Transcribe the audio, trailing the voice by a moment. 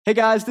Hey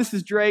guys, this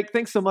is Drake.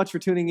 Thanks so much for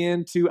tuning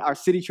in to our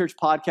City Church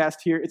podcast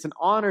here. It's an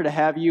honor to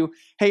have you.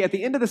 Hey, at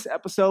the end of this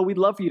episode, we'd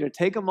love for you to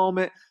take a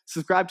moment,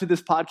 subscribe to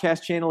this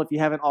podcast channel if you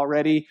haven't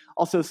already.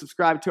 Also,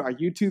 subscribe to our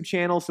YouTube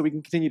channel so we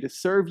can continue to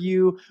serve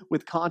you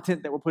with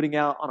content that we're putting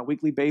out on a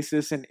weekly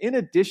basis. And in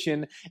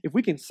addition, if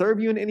we can serve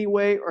you in any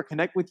way or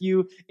connect with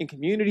you in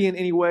community in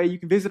any way, you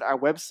can visit our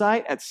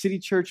website at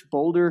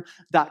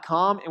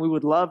citychurchboulder.com, and we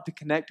would love to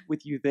connect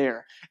with you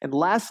there. And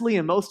lastly,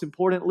 and most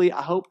importantly,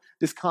 I hope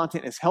this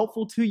content is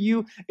helpful to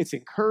you. It's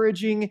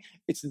encouraging,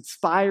 it's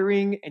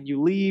inspiring, and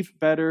you leave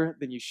better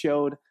than you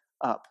showed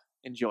up.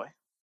 Enjoy.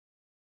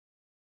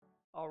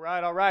 All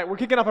right. We're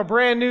kicking off a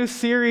brand new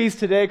series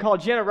today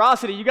called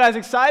Generosity. You guys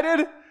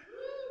excited?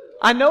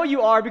 I know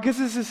you are, because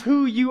this is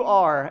who you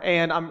are,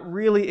 and I'm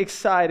really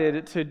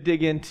excited to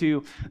dig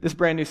into this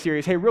brand new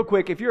series. Hey, real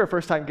quick, if you're a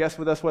first-time guest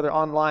with us, whether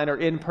online or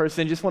in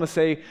person, just want to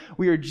say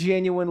we are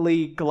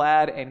genuinely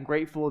glad and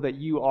grateful that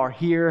you are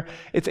here.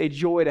 It's a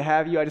joy to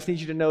have you. I just need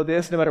you to know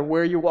this: no matter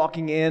where you're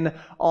walking in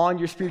on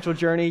your spiritual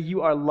journey,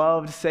 you are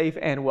loved, safe,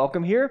 and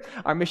welcome here.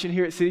 Our mission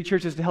here at City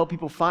Church is to help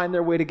people find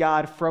their way to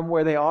God from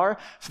where they are.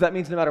 So that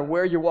means no matter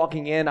where you're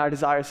walking in, our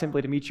desire is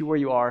simply to meet you where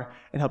you are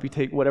and help you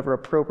take whatever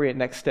appropriate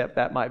next step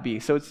that might be.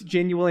 So it's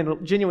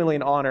genuinely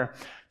an honor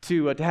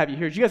to have you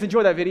here. Did you guys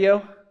enjoy that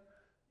video?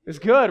 It's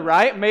good,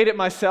 right? Made it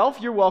myself.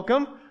 You're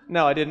welcome.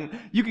 No, I didn't.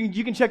 You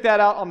can check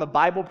that out on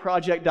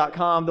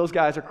thebibleproject.com. Those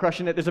guys are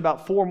crushing it. There's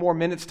about 4 more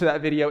minutes to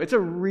that video. It's a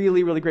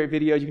really, really great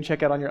video. You can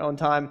check out on your own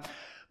time.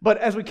 But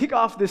as we kick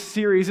off this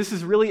series, this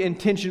is really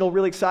intentional,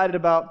 really excited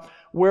about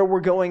where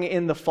we're going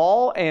in the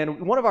fall,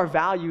 and one of our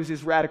values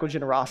is radical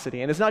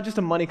generosity. And it's not just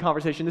a money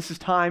conversation. This is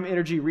time,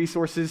 energy,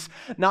 resources,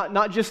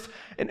 not just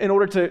in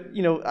order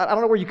to, I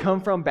don't know where you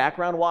come from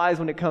background-wise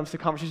when it comes to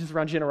conversations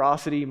around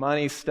generosity,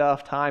 money,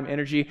 stuff, time,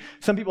 energy.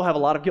 Some people have a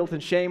lot of guilt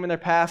and shame in their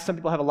past. Some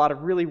people have a lot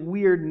of really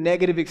weird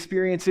negative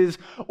experiences,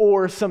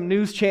 or some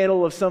news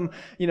channel of some,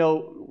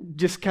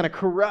 just kind of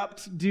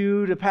corrupt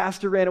dude, a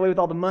pastor ran away with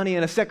all the money,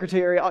 and a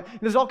secretary.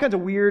 There's all kinds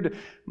of weird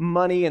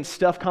money and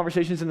stuff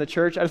conversations in the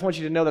church. I just want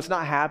you to know that's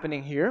not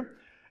happening here.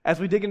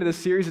 As we dig into this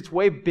series, it's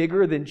way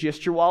bigger than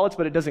just your wallets,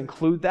 but it does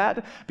include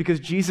that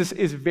because Jesus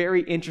is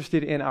very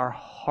interested in our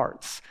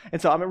hearts.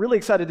 And so I'm really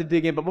excited to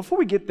dig in. But before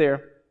we get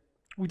there,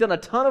 we've done a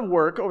ton of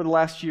work over the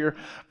last year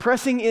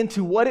pressing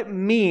into what it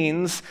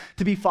means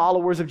to be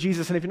followers of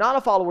Jesus. And if you're not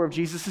a follower of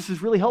Jesus, this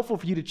is really helpful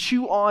for you to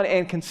chew on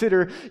and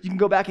consider. You can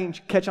go back and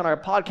catch on our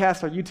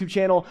podcast, our YouTube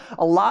channel,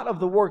 a lot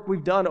of the work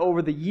we've done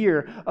over the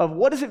year of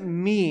what does it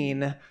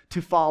mean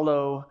to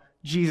follow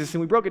Jesus. And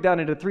we broke it down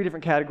into 3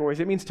 different categories.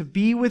 It means to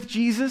be with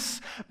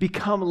Jesus,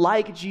 become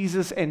like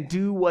Jesus, and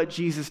do what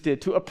Jesus did.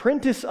 To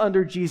apprentice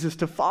under Jesus,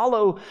 to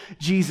follow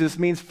Jesus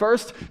means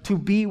first to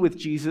be with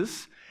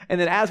Jesus.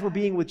 And then as we're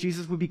being with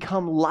Jesus, we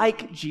become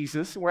like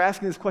Jesus. We're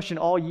asking this question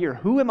all year.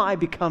 Who am I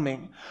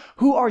becoming?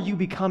 Who are you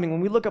becoming? When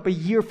we look up a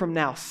year from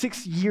now,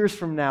 6 years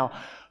from now,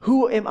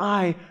 who am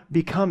I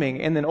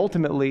becoming? And then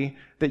ultimately,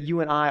 that you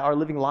and I are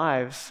living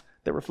lives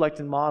that reflect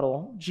and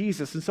model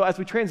Jesus. And so as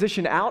we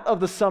transition out of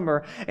the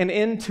summer and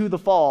into the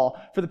fall,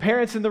 for the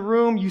parents in the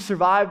room, you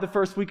survived the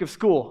first week of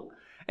school.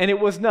 And it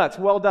was nuts.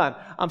 Well done.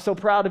 I'm so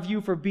proud of you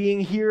for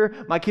being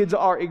here. My kids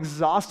are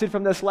exhausted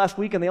from this last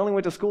week, and they only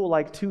went to school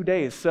like 2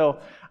 days. So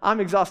I'm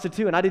exhausted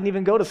too, and I didn't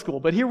even go to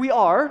school. But here we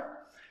are,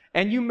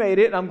 and you made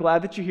it, and I'm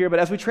glad that you're here. But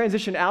as we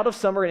transition out of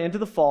summer and into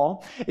the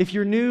fall, if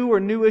you're new or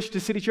newish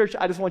to City Church,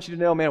 I just want you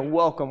to know, man,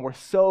 welcome. We're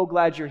so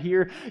glad you're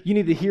here. You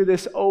need to hear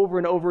this over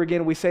and over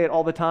again. We say it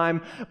all the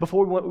time.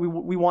 Before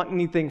we want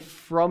anything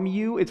from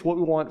you, it's what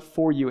we want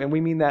for you. And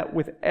we mean that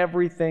with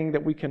everything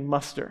that we can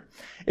muster.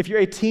 If you're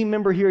a team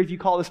member here, if you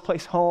call this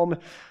place home,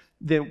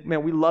 then,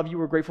 man, we love you.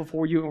 We're grateful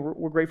for you, and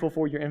we're grateful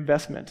for your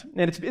investment.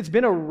 And it's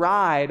been a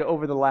ride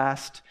over the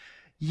last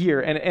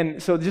year.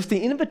 And so just the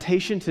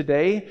invitation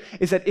today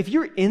is that if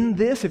you're in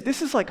this, if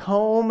this is like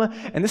home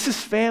and this is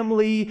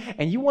family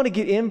and you want to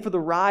get in for the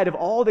ride of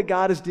all that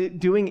God is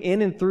doing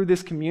in and through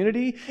this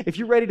community, if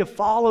you're ready to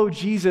follow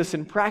Jesus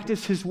and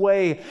practice his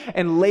way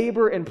and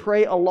labor and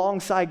pray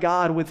alongside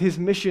God with his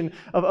mission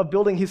of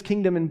building his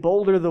kingdom in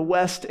Boulder, the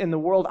West, and the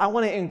world, I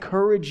want to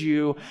encourage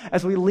you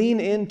as we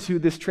lean into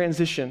this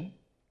transition.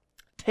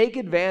 Take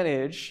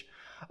advantage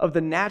of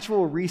the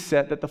natural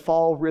reset that the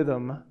fall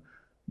rhythm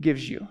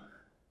gives you.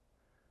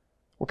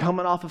 We're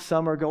coming off of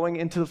summer, going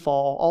into the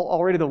fall.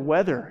 Already the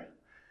weather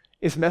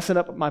is messing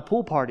up my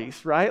pool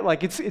parties, right?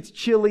 Like it's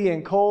chilly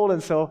and cold,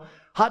 and so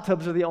hot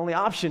tubs are the only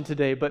option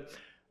today. But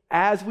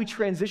as we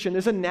transition,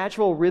 there's a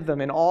natural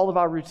rhythm in all of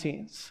our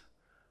routines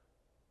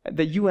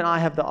that you and I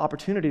have the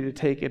opportunity to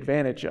take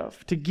advantage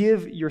of, to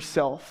give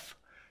yourself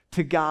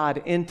to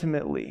God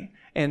intimately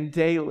and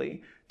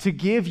daily, to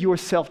give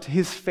yourself to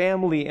his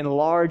family in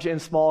large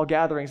and small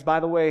gatherings. By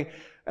the way,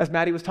 as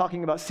Maddie was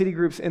talking about city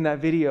groups in that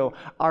video,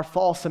 our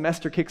fall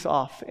semester kicks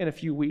off in a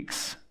few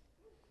weeks.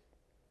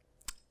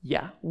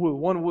 Yeah, woo,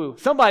 one woo.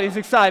 Somebody's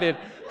excited.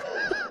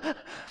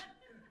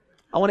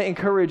 I want to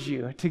encourage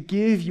you to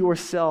give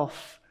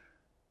yourself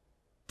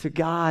to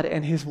God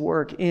and his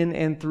work in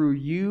and through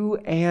you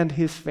and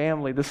his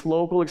family, this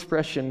local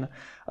expression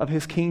of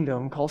his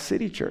kingdom called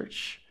City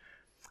Church.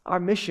 Our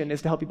mission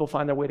is to help people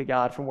find their way to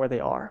God from where they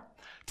are.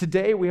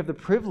 Today, we have the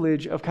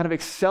privilege of kind of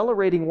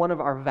accelerating one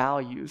of our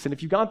values. And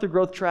if you've gone through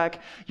Growth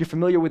Track, you're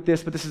familiar with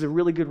this, but this is a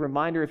really good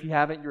reminder. If you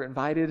haven't, you're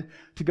invited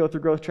to go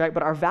through Growth Track.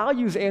 But our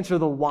values answer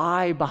the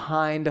why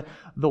behind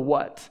the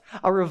what.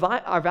 Our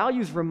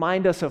values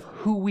remind us of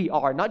who we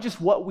are, not just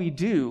what we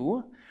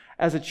do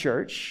as a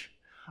church,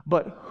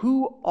 but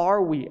who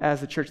are we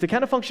as a church? They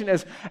kind of function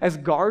as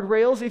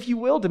guardrails, if you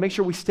will, to make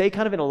sure we stay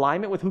kind of in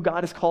alignment with who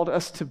God has called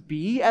us to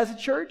be as a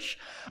church.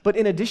 But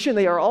in addition,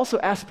 they are also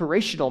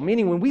aspirational,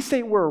 meaning when we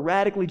say we're a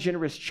radically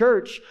generous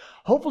church,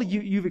 hopefully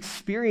you've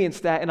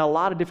experienced that in a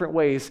lot of different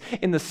ways.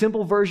 In the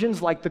simple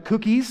versions, like the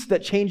cookies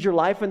that change your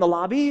life in the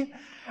lobby,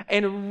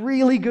 and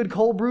really good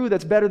cold brew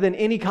that's better than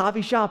any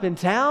coffee shop in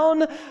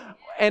town,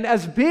 and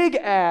as big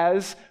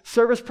as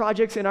service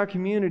projects in our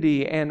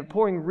community and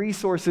pouring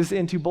resources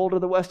into Boulder,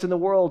 the West in the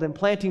world, and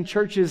planting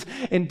churches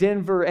in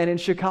Denver and in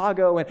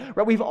Chicago. And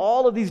right, we have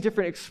all of these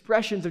different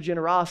expressions of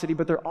generosity,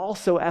 but they're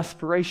also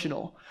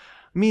aspirational,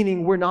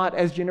 meaning we're not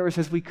as generous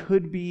as we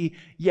could be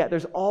yet.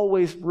 There's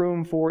always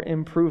room for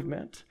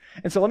improvement.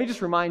 And so let me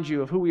just remind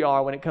you of who we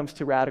are when it comes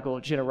to radical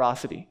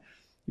generosity.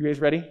 You guys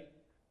ready?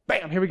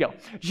 Bam, here we go.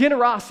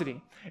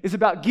 Generosity is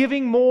about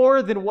giving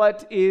more than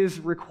what is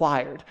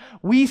required.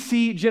 We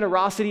see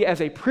generosity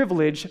as a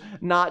privilege,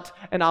 not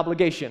an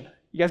obligation.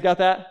 You guys got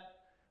that?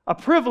 A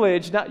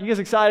privilege. You guys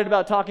excited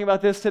about talking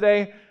about this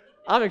today?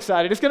 I'm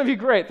excited. It's going to be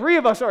great. 3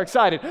 of us are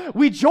excited.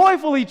 We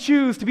joyfully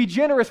choose to be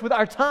generous with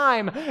our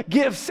time,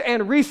 gifts,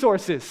 and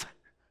resources.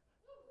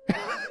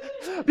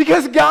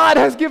 Because God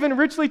has given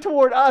richly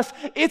toward us,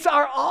 it's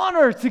our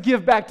honor to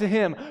give back to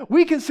him.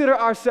 We consider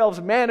ourselves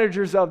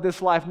managers of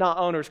this life, not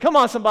owners. Come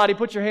on, somebody,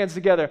 put your hands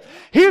together.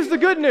 Here's the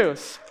good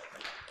news.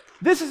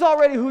 This is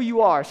already who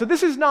you are. So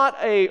this is not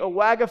a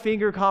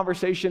wag-a-finger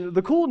conversation.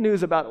 The cool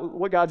news about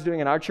what God's doing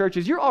in our church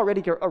is you're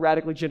already a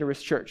radically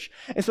generous church.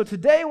 And so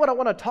today what I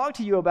want to talk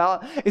to you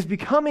about is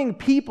becoming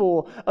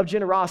people of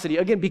generosity.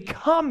 Again,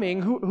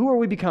 becoming, who are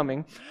we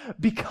becoming?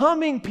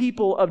 Becoming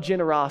people of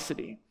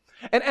generosity.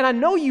 And I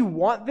know you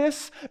want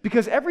this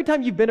because every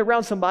time you've been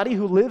around somebody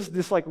who lives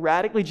this like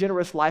radically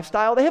generous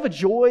lifestyle, they have a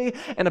joy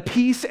and a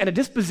peace and a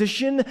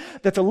disposition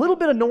that's a little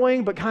bit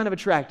annoying but kind of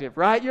attractive,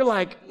 right? You're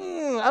like,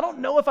 I don't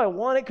know if I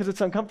want it because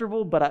it's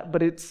uncomfortable,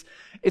 but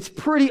it's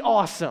pretty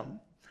awesome.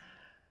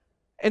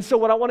 And so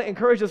what I want to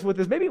encourage us with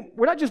is maybe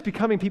we're not just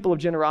becoming people of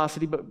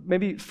generosity, but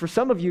maybe for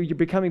some of you, you're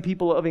becoming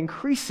people of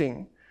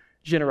increasing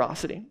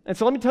generosity. And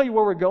so let me tell you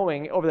where we're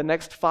going over the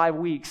next 5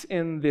 weeks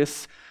in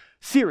this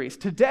series.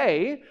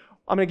 Today,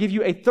 I'm going to give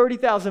you a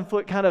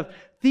 30,000-foot kind of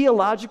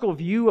theological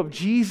view of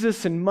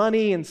Jesus and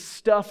money and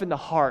stuff in the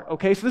heart,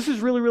 okay? So this is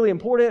really, really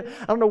important.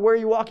 I don't know where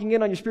you're walking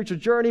in on your spiritual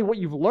journey, what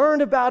you've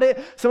learned about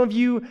it. Some of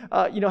you,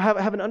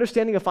 have an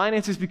understanding of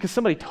finances because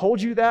somebody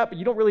told you that, but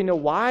you don't really know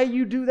why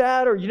you do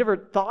that, or you never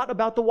thought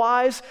about the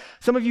whys.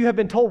 Some of you have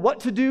been told what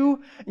to do,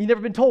 and you've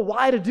never been told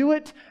why to do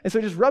it, and so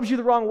it just rubs you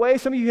the wrong way.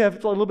 Some of you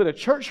have a little bit of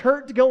church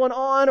hurt going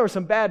on, or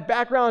some bad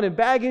background and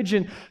baggage,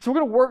 and so we're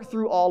going to work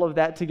through all of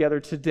that together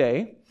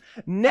today.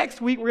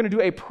 Next week, we're going to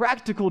do a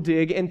practical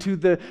dig into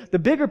the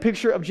bigger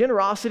picture of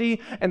generosity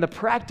and the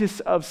practice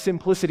of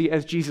simplicity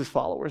as Jesus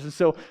followers. And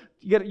so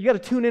you got to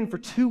tune in for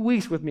 2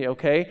 weeks with me,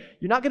 okay?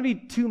 You're not going to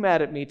be too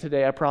mad at me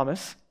today, I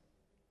promise.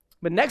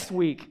 But next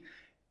week,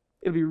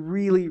 it'll be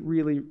really,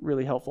 really,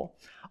 really helpful.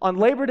 On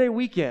Labor Day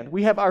weekend,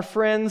 we have our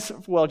friends,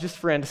 well, just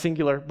friend,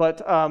 singular,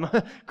 but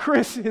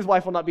Chris, his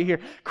wife will not be here.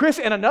 Chris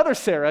and another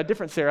Sarah,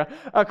 different Sarah.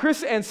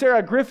 Chris and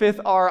Sarah Griffith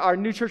are our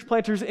new church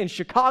planters in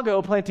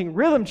Chicago planting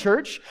Rhythm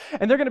Church,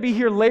 and they're going to be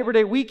here Labor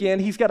Day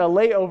weekend. He's got a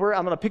layover.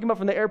 I'm going to pick him up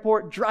from the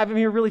airport, drive him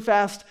here really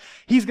fast.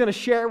 He's going to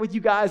share with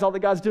you guys all that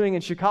God's doing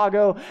in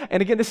Chicago.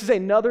 And again, this is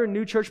another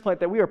new church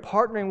plant that we are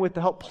partnering with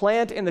to help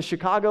plant in the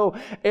Chicago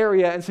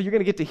area, and so you're going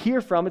to get to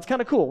hear from. It's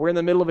kind of cool. We're in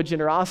the middle of a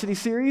generosity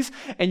series,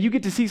 and you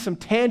get to see some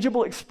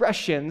tangible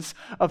expressions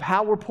of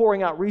how we're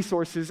pouring out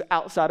resources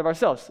outside of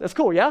ourselves. That's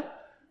cool, yeah?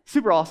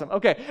 Super awesome.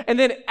 Okay, and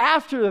then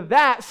after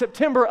that,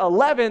 September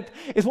 11th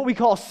is what we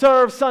call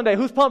Serve Sunday.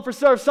 Who's pumped for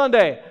Serve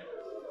Sunday?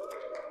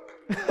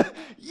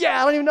 Yeah,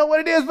 I don't even know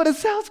what it is, but it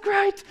sounds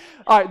great.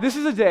 All right, this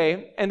is a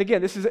day, and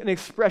again, this is an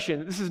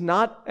expression. This is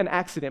not an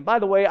accident. By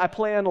the way, I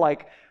plan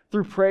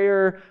through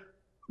prayer,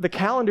 the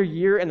calendar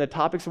year and the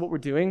topics of what we're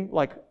doing,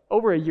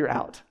 over a year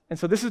out. And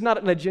so this is not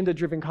an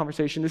agenda-driven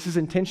conversation. This is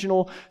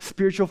intentional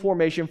spiritual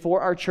formation for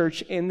our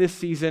church in this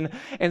season.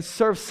 And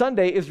Serve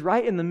Sunday is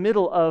right in the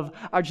middle of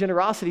our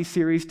generosity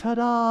series,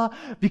 ta-da,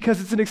 because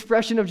it's an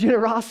expression of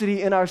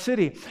generosity in our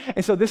city.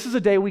 And so this is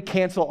a day we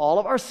cancel all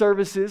of our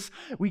services.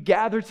 We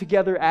gather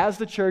together as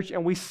the church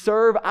and we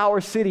serve our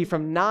city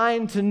from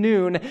 9 to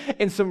noon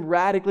in some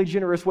radically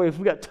generous ways.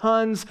 We've got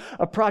tons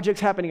of projects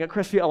happening at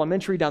Crestview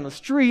Elementary down the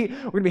street.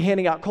 We're going to be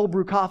handing out got cold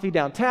brew coffee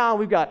downtown.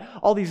 We've got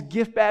all these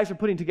gift bags we're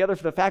putting together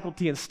for the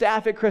faculty and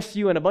staff at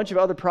Crestview and a bunch of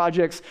other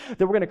projects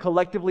that we're going to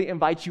collectively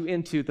invite you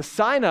into. The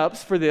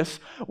sign-ups for this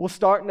will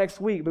start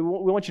next week, but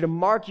we want you to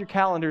mark your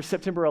calendar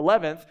September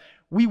 11th.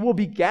 We will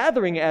be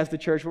gathering as the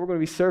church, but we're going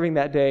to be serving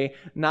that day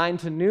 9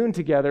 to noon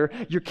together.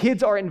 Your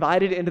kids are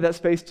invited into that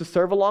space to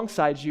serve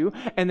alongside you.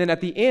 And then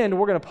at the end,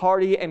 we're going to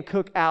party and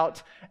cook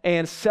out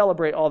and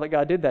celebrate all that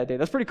God did that day.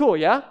 That's pretty cool,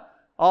 yeah?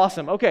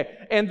 Awesome. Okay.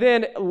 And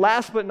then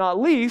last but not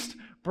least,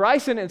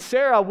 Bryson and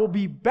Sarah will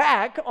be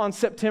back on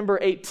September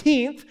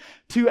 18th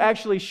to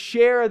actually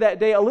share that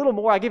day a little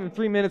more. I gave him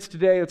 3 minutes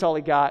today. That's all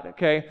he got,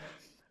 okay?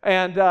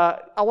 And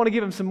I want to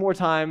give him some more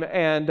time,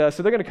 and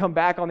so they're going to come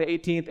back on the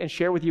 18th and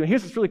share with you. And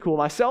here's what's really cool.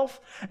 Myself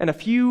and a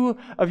few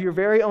of your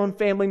very own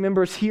family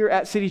members here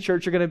at City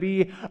Church are going to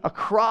be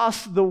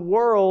across the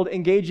world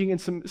engaging in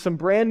some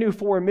brand new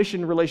foreign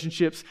mission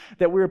relationships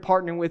that we're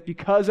partnering with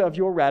because of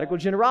your radical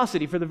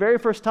generosity. For the very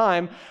first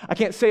time, I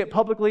can't say it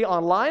publicly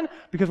online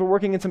because we're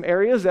working in some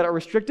areas that are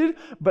restricted,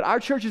 but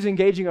our church is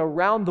engaging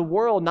around the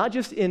world, not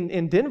just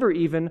in Denver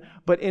even,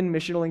 but in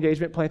missional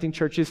engagement, planting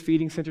churches,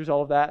 feeding centers,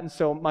 all of that. And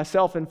so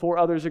myself and 4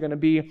 others are going to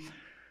be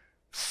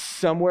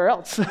somewhere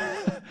else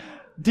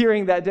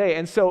during that day.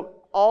 And so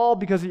all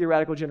because of your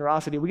radical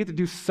generosity, we get to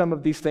do some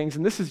of these things,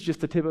 and this is just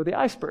the tip of the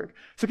iceberg.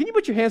 So can you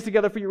put your hands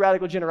together for your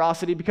radical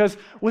generosity? Because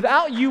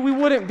without you, we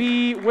wouldn't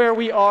be where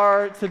we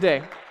are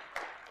today.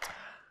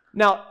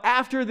 Now,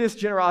 after this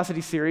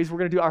generosity series, we're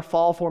going to do our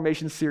fall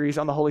formation series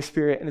on the Holy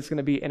Spirit, and it's going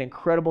to be an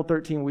incredible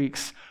 13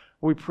 weeks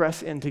where we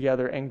press in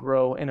together and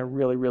grow in a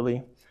really,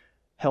 really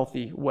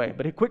healthy way.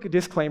 But a quick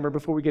disclaimer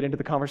before we get into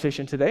the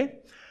conversation today.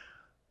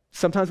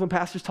 Sometimes when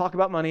pastors talk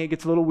about money, it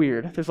gets a little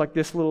weird. There's like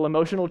this little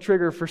emotional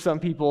trigger for some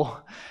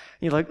people.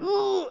 You're like,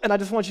 ooh, and I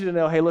just want you to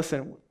know, hey,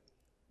 listen,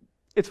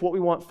 it's what we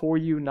want for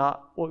you,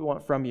 not what we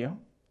want from you.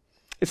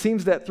 It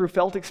seems that through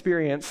felt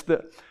experience,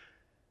 this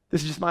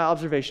is just my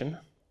observation,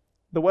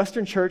 the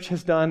Western church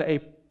has done a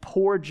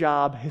poor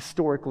job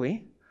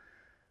historically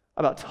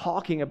about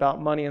talking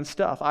about money and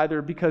stuff,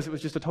 either because it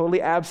was just a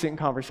totally absent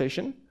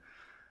conversation.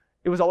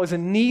 It was always a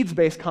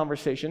needs-based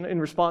conversation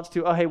in response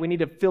to, oh, hey, we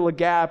need to fill a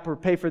gap or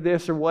pay for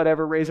this or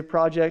whatever, raise a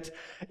project.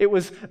 It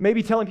was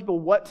maybe telling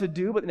people what to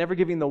do, but never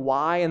giving the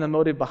why and the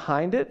motive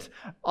behind it.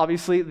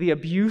 Obviously, the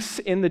abuse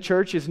in the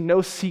church is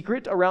no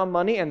secret around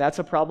money, and that's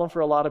a problem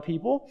for a lot of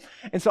people.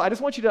 And so I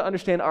just want you to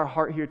understand our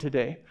heart here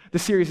today. The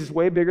series is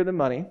way bigger than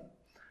money,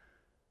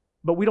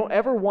 but we don't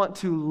ever want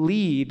to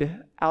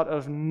lead out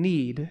of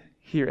need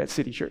here at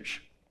City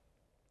Church.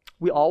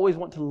 We always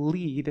want to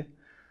lead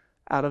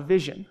out of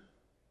vision.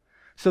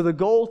 So the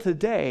goal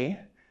today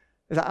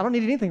is I don't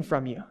need anything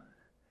from you.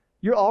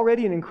 You're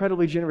already an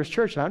incredibly generous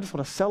church, and I just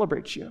want to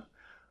celebrate you.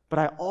 But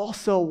I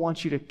also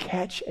want you to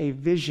catch a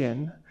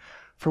vision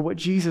for what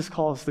Jesus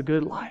calls the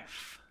good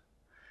life.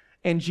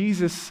 And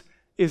Jesus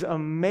is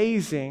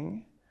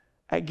amazing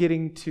at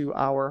getting to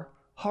our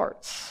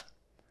hearts.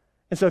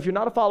 And so if you're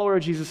not a follower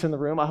of Jesus in the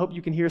room, I hope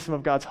you can hear some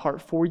of God's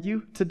heart for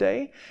you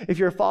today. If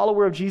you're a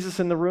follower of Jesus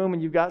in the room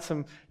and you've got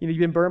some, you've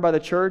been burned by the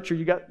church, or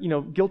you got,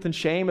 guilt and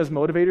shame as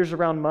motivators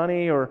around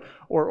money, or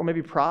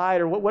maybe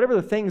pride, or whatever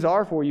the things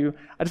are for you,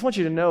 I just want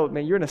you to know,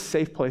 man, you're in a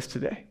safe place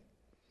today. And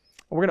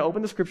we're going to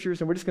open the scriptures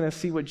and we're just going to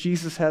see what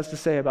Jesus has to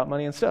say about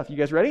money and stuff. You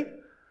guys ready?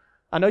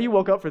 I know you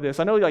woke up for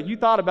this. I know you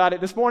thought about it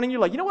this morning. You're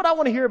like, you know what I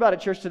want to hear about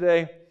at church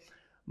today?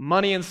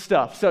 Money and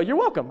stuff. So you're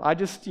welcome. I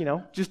just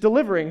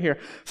delivering here.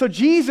 So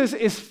Jesus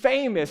is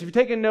famous. If you're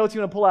taking notes, you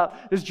want to pull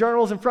out, there's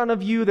journals in front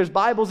of you, there's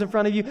Bibles in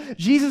front of you.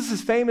 Jesus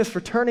is famous for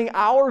turning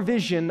our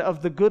vision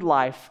of the good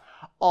life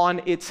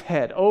on its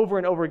head over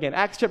and over again.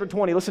 Acts chapter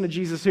 20, listen to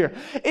Jesus here.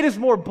 It is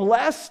more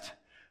blessed,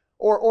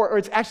 or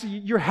it's actually,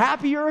 you're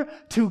happier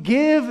to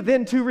give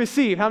than to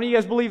receive. How many of you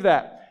guys believe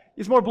that?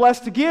 It's more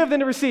blessed to give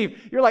than to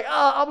receive. You're like,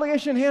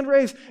 obligation, hand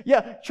raised.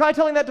 Yeah, try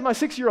telling that to my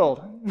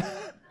 6-year-old.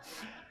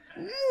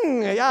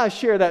 Yeah, I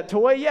share that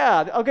toy.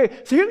 Yeah. Okay.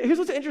 So here's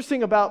what's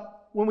interesting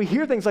about when we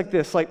hear things like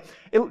this.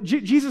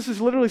 Jesus is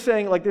literally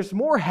saying, there's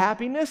more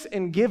happiness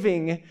in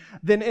giving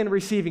than in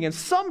receiving. And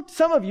some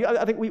of you,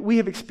 I think we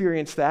have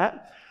experienced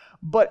that.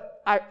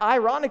 But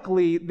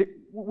ironically,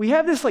 we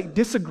have this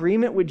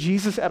disagreement with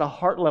Jesus at a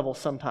heart level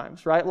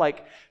sometimes,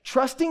 right?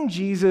 Trusting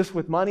Jesus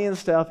with money and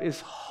stuff is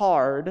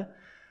hard.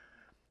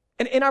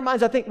 And in our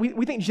minds, I think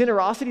we think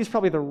generosity is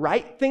probably the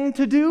right thing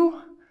to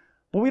do.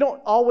 But we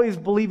don't always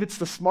believe it's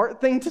the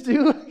smart thing to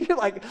do. You're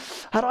like,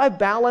 how do I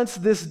balance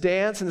this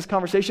dance and this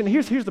conversation?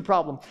 Here's the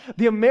problem.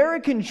 The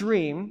American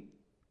dream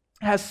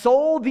has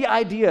sold the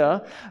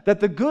idea that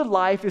the good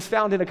life is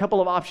found in a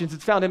couple of options.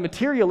 It's found in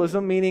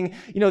materialism, meaning,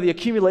 the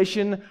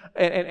accumulation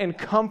and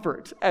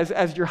comfort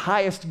as your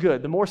highest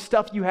good. The more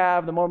stuff you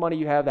have, the more money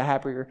you have, the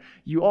happier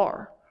you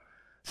are.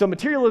 So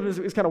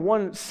materialism is kind of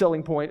one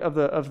selling point of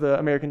the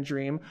American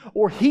dream,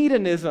 or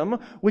hedonism,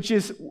 which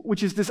is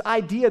this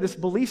idea, this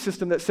belief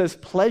system that says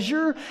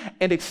pleasure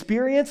and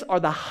experience are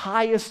the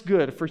highest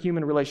good for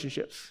human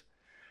relationships.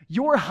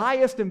 Your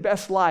highest and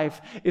best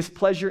life is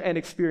pleasure and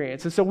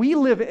experience. And so we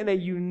live in a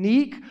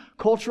unique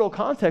cultural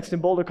context in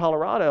Boulder,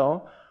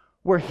 Colorado,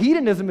 where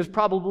hedonism is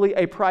probably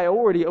a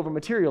priority over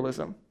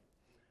materialism.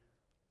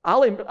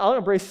 I'll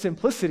embrace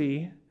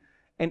simplicity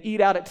and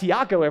eat out at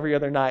Tiaco every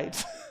other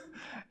night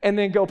and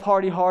then go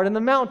party hard in the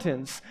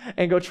mountains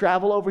and go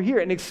travel over here.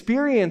 And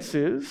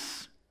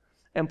experiences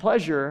and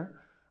pleasure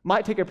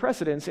might take a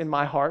precedence in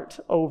my heart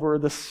over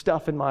the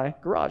stuff in my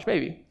garage,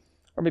 maybe.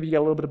 Or maybe you got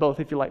a little bit of both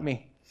if you're like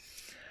me.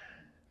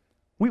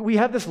 We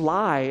have this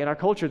lie in our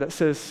culture that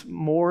says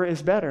more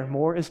is better, and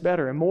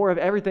more of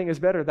everything is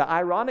better. The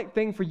ironic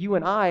thing for you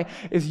and I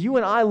is you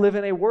and I live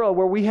in a world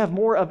where we have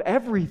more of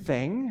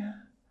everything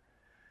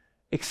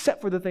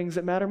except for the things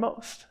that matter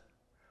most,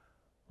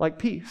 like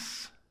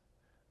peace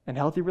and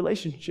healthy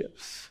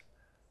relationships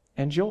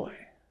and joy.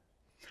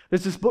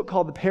 There's this book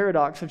called The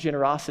Paradox of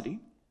Generosity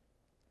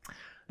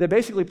that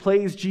basically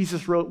plays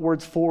Jesus'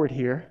 words forward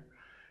here.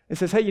 It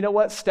says, hey, you know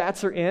what?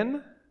 Stats are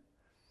in.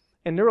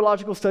 And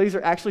neurological studies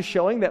are actually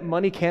showing that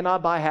money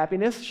cannot buy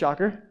happiness.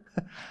 Shocker.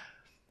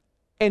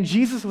 And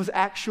Jesus was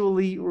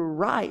actually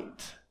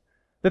right.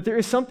 That there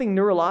is something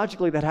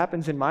neurologically that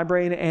happens in my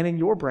brain and in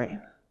your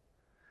brain.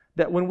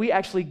 That when we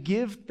actually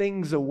give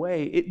things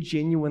away, it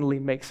genuinely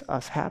makes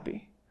us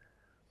happy.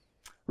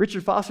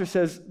 Richard Foster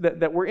says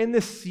that we're in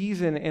this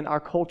season in our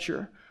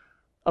culture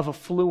of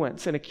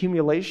affluence and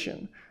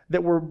accumulation,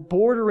 that we're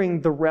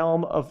bordering the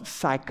realm of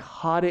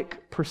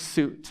psychotic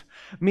pursuit,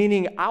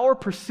 meaning our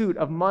pursuit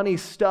of money,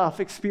 stuff,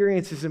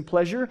 experiences, and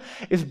pleasure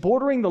is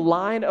bordering the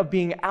line of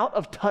being out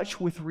of touch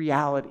with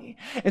reality.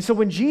 And so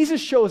when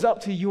Jesus shows up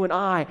to you and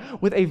I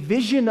with a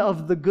vision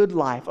of the good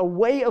life, a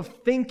way of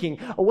thinking,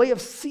 a way of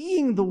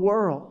seeing the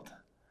world,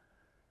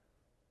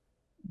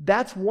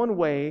 that's one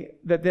way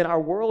that then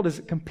our world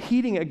is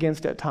competing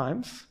against at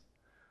times.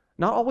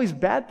 Not always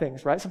bad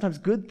things, right? Sometimes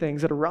good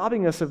things that are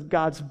robbing us of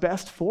God's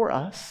best for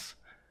us.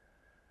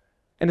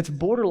 And it's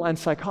borderline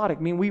psychotic.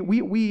 I mean,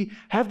 we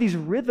have these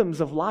rhythms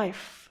of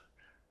life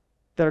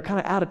that are kind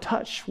of out of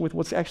touch with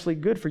what's actually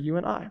good for you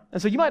and I.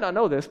 And so you might not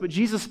know this, but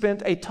Jesus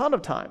spent a ton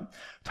of time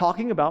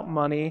talking about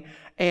money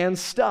and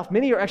stuff.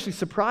 Many are actually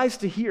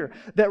surprised to hear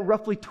that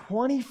roughly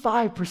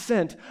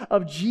 25%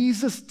 of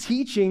Jesus'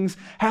 teachings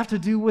have to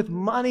do with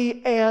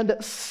money and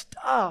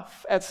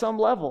stuff at some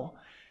level.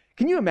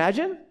 Can you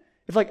imagine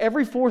if like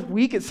every fourth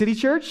week at City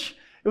Church,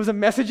 it was a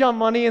message on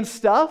money and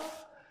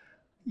stuff?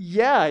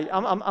 Yeah,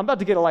 I'm about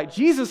to get like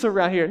Jesus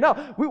around here.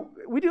 No,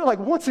 we do it like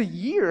once a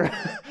year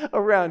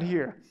around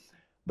here.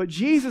 But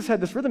Jesus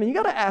had this rhythm, and you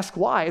got to ask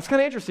why. It's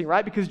kind of interesting,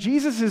 right? Because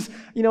Jesus is,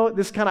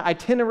 this kind of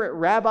itinerant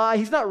rabbi.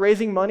 He's not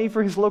raising money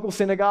for his local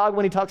synagogue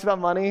when he talks about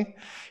money.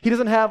 He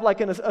doesn't have like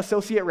an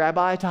associate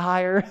rabbi to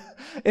hire,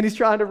 and he's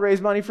trying to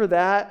raise money for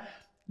that.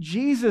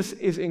 Jesus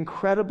is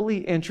incredibly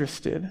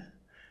interested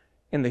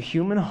in the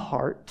human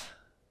heart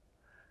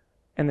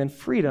and then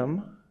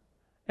freedom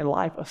and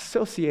life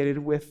associated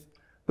with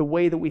the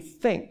way that we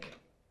think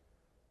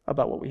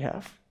about what we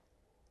have.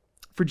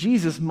 For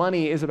Jesus,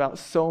 money is about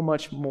so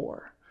much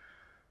more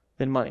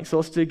than money. So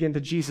let's dig into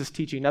Jesus'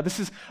 teaching. Now, this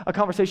is a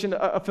conversation,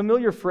 a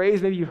familiar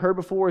phrase maybe you've heard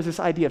before is this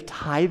idea of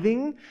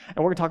tithing. And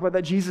we're going to talk about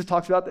that. Jesus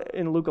talks about that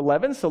in Luke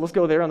 11. So let's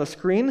go there on the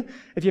screen.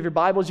 If you have your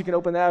Bibles, you can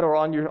open that, or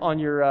on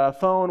your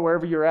phone,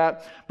 wherever you're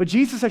at. But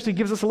Jesus actually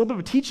gives us a little bit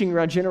of a teaching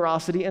around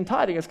generosity and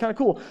tithing. It's kind of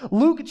cool.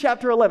 Luke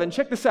chapter 11,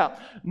 check this out.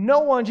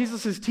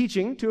 Jesus is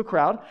teaching to a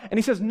crowd, and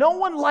he says, no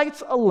one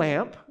lights a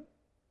lamp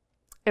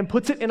and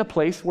puts it in a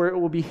place where it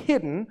will be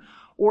hidden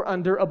or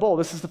under a bowl.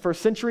 This is the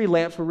first century.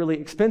 Lamps were really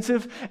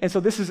expensive. And so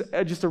this is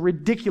just a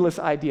ridiculous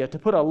idea. To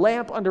put a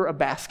lamp under a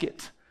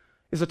basket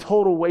is a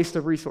total waste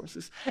of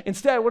resources.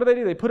 Instead, what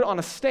do? They put it on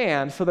a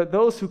stand so that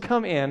those who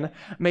come in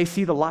may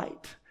see the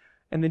light.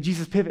 And then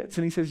Jesus pivots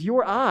and he says,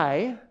 your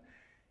eye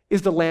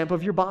is the lamp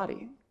of your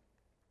body.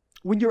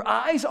 When your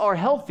eyes are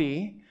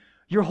healthy,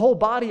 your whole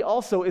body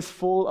also is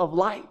full of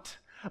light.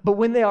 But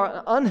when they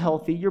are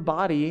unhealthy, your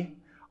body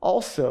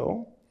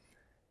also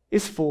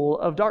is full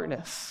of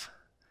darkness.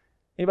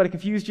 Anybody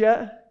confused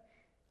yet?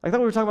 I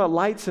thought we were talking about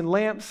lights and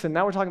lamps, and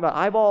now we're talking about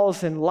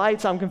eyeballs and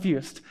lights. I'm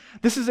confused.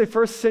 This is a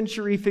first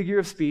century figure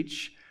of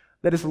speech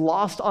that is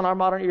lost on our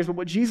modern ears. But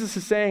what Jesus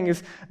is saying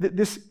is that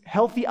this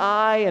healthy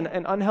eye and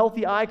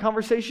unhealthy eye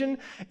conversation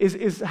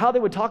is how they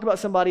would talk about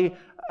somebody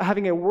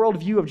having a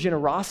worldview of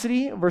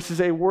generosity versus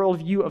a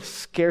worldview of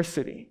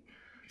scarcity.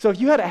 So if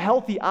you had a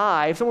healthy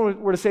eye, if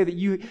someone were to say that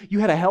you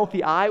had a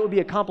healthy eye, it would be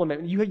a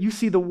compliment. You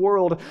see the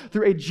world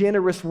through a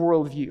generous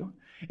worldview.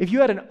 If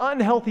you had an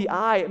unhealthy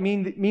eye, it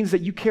means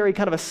that you carry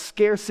kind of a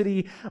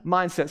scarcity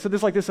mindset. So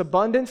there's like this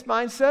abundance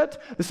mindset,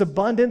 this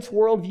abundance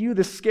worldview,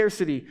 this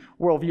scarcity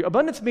worldview.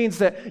 Abundance means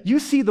that you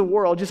see the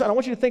world. I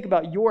want you to think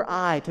about your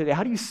eye today.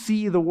 How do you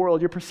see the world,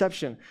 your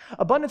perception?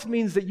 Abundance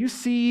means that you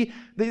see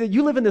that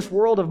you live in this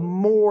world of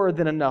more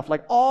than enough.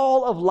 Like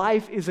all of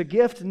life is a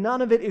gift.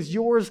 None of it is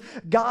yours.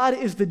 God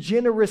is the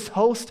generous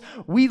host.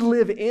 We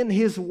live in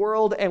his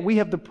world, and we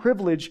have the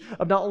privilege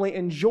of not only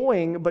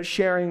enjoying, but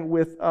sharing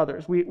with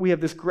others. We have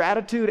this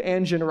gratitude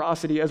and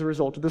generosity as a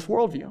result of this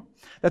worldview.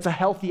 That's a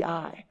healthy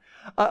eye.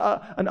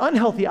 An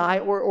unhealthy eye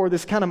or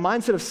this kind of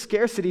mindset of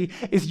scarcity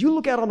is you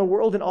look out on the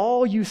world and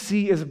all you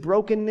see is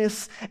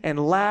brokenness and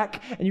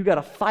lack, and you got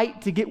to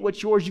fight to get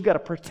what's yours. You got to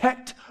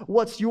protect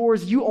what's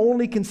yours. You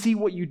only can see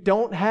what you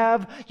don't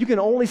have. You can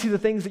only see the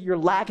things that you're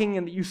lacking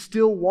and that you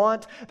still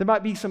want. There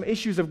might be some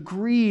issues of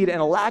greed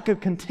and a lack of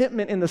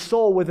contentment in the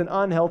soul with an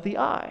unhealthy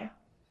eye.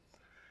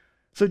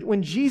 So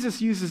when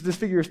Jesus uses this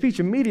figure of speech,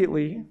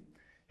 immediately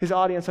his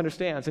audience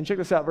understands. And check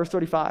this out, verse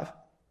 35.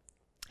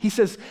 He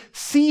says,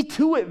 see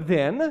to it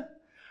then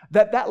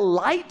that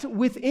light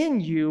within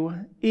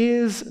you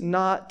is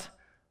not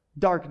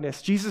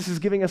darkness. Jesus is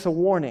giving us a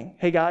warning.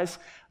 Hey guys,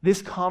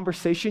 this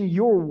conversation,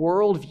 your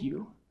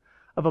worldview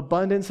of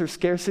abundance or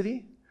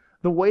scarcity,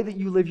 the way that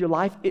you live your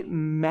life, it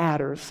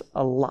matters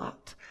a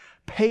lot.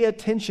 Pay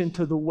attention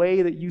to the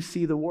way that you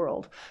see the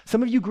world.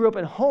 Some of you grew up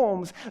in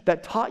homes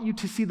that taught you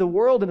to see the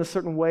world in a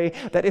certain way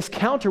that is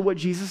counter what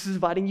Jesus is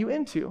inviting you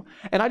into.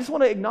 And I just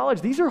want to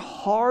acknowledge these are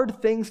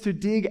hard things to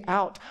dig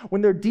out.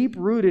 When they're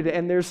deep-rooted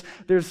and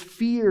there's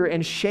fear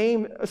and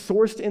shame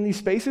sourced in these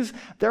spaces,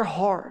 they're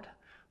hard.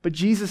 But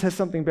Jesus has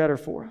something better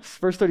for us.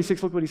 Verse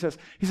 36, look what he says.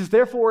 He says,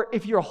 therefore,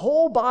 if your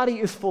whole body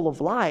is full of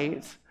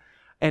light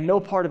and no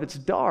part of it's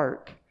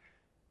dark,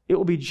 it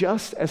will be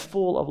just as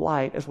full of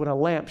light as when a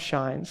lamp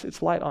shines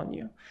its light on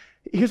you.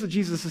 Here's what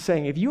Jesus is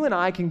saying. If you and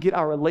I can get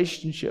our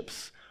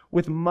relationships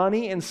with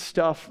money and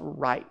stuff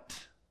right,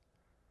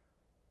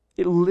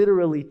 it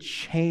literally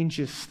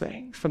changes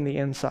things from the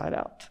inside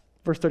out.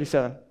 Verse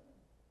 37,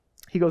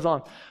 he goes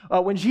on.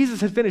 When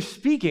Jesus had finished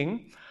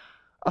speaking,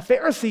 a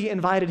Pharisee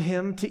invited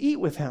him to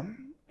eat with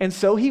him. And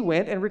so he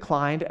went and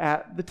reclined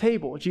at the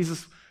table.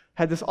 Jesus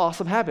had this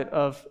awesome habit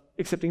of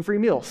accepting free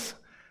meals.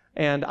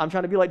 And I'm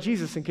trying to be like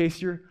Jesus in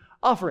case you're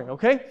offering,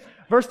 okay?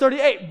 Verse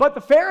 38, but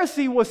the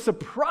Pharisee was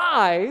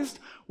surprised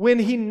when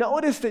he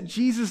noticed that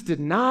Jesus did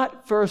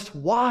not first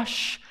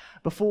wash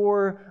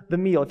before the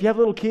meal. If you have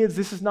little kids,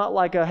 this is not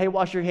like a, hey,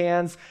 wash your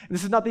hands. And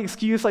this is not the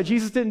excuse like,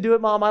 Jesus didn't do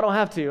it, Mom, I don't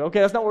have to. Okay,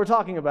 that's not what we're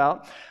talking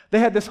about. They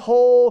had this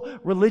whole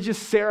religious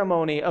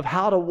ceremony of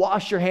how to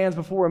wash your hands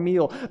before a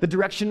meal, the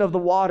direction of the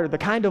water, the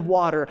kind of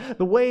water,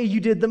 the way you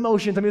did the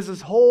motions. I mean, it's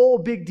this whole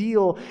big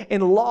deal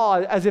in law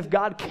as if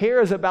God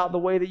cares about the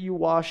way that you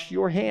wash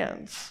your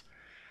hands.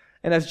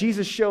 And as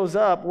Jesus shows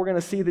up, we're going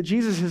to see that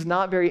Jesus is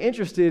not very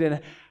interested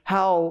in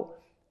how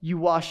you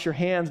wash your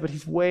hands, but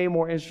he's way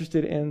more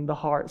interested in the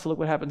heart. So look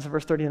what happens in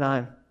verse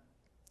 39.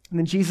 And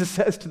then Jesus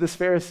says to this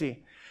Pharisee,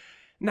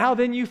 now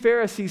then you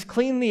Pharisees,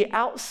 clean the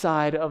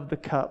outside of the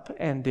cup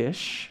and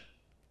dish.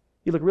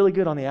 You look really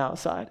good on the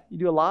outside. You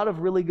do a lot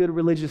of really good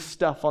religious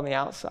stuff on the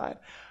outside.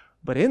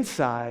 But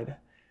inside,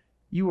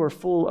 you are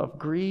full of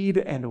greed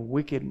and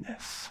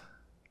wickedness.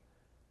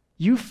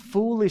 You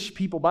foolish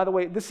people. By the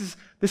way, this is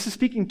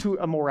speaking to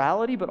a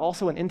morality, but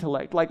also an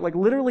intellect. Like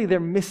literally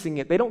they're missing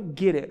it. They don't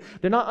get it.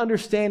 They're not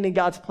understanding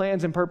God's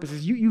plans and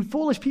purposes. You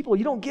foolish people,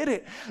 you don't get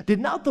it. Did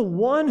not the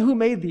one who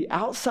made the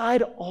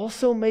outside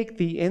also make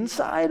the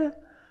inside?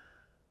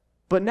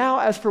 But now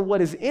as for what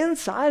is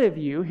inside of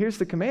you, here's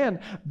the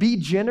command, be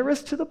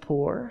generous to the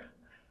poor,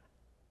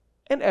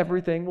 and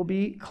everything will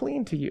be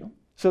clean to you.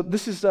 So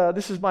this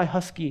is my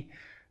Husky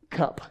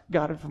cup.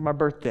 Got it for my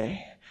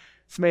birthday.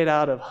 It's made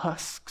out of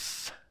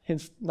husks,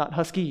 hence not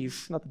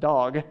huskies, not the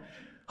dog,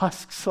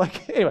 husks,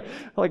 like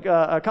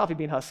coffee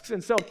bean husks.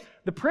 And so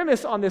the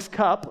premise on this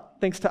cup,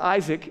 thanks to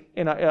Isaac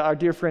and our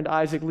dear friend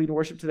Isaac leading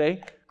worship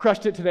today,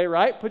 crushed it today,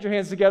 right? Put your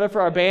hands together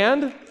for our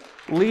band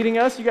leading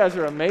us. You guys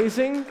are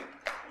amazing.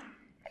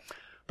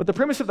 But the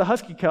premise of the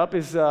Husky cup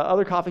is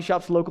other coffee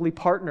shops locally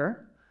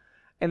partner.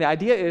 And the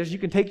idea is you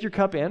can take your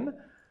cup in,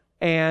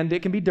 and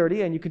it can be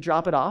dirty, and you can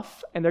drop it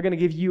off, and they're going to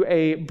give you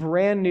a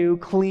brand new,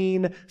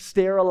 clean,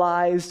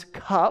 sterilized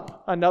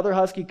cup, another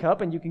Husky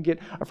cup, and you can get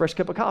a fresh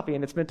cup of coffee,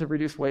 and it's meant to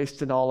reduce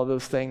waste and all of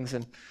those things.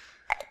 And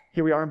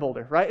here we are in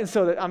Boulder, right? And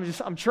so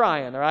I'm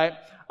trying, all right?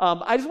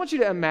 I just want you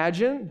to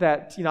imagine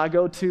that, I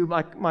go to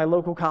my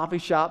local coffee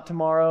shop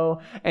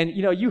tomorrow, and,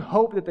 you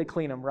hope that they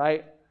clean them,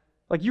 right?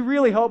 Like, you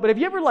really hope. But have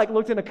you ever,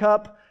 looked in a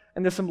cup,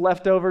 and there's some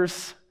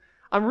leftovers?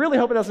 I'm really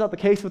hoping that's not the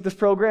case with this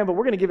program, but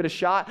we're going to give it a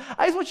shot.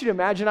 I just want you to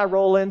imagine I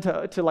roll into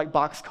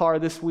Boxcar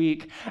this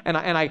week, and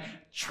I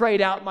trade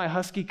out my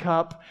Husky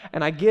cup,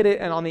 and I get it,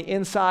 and on the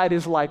inside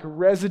is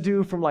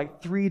residue from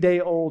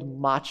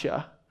 3-day-old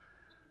matcha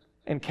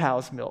and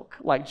cow's milk,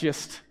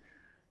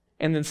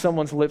 and then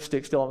someone's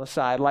lipstick still on the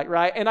side,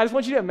 right? And I just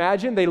want you to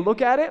imagine they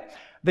look at it,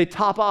 they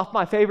top off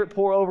my favorite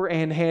pour over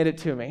and hand it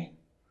to me.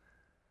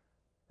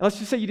 And let's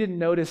just say you didn't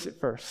notice it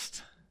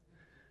first.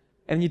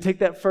 And you take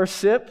that first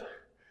sip,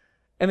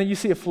 and then you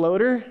see a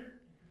floater,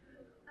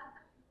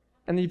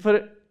 and then you put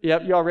it,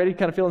 yep, you already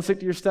kind of feeling sick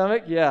to your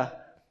stomach? Yeah.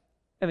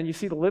 And then you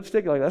see the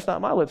lipstick, you're like, that's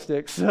not my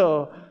lipstick.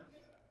 So,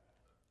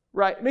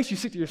 right, it makes you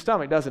sick to your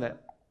stomach, doesn't it?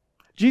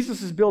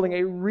 Jesus is building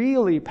a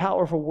really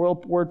powerful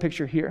word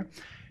picture here.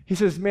 He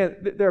says, man,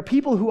 there are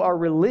people who are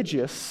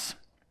religious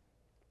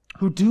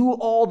who do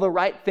all the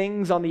right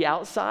things on the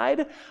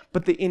outside,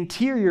 but the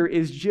interior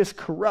is just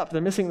corrupt. They're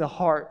missing the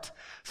heart.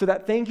 So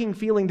that thinking,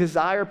 feeling,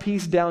 desire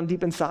piece down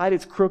deep inside,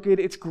 it's crooked,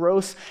 it's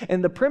gross.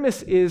 And the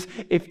premise is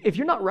if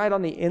you're not right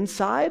on the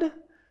inside,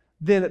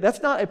 then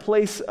that's not a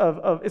place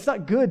it's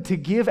not good to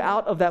give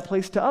out of that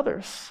place to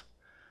others.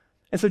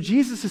 And so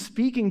Jesus is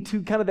speaking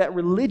to kind of that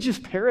religious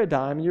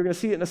paradigm. You're going to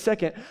see it in a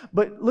second.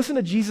 But listen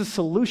to Jesus'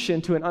 solution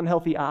to an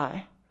unhealthy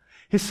eye.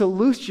 His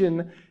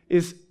solution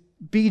is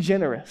be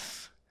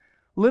generous.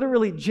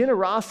 Literally,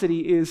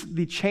 generosity is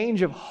the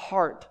change of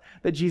heart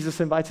that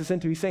Jesus invites us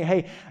into. He's saying,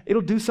 hey,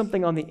 it'll do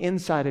something on the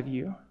inside of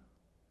you.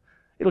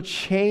 It'll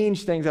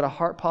change things at a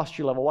heart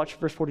posture level. Watch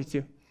verse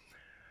 42.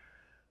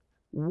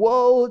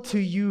 Woe to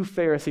you,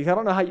 Pharisees. I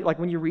don't know how you, like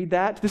when you read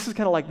that, this is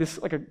kind of like this,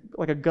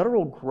 like a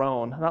guttural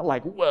groan, not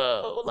like,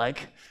 whoa,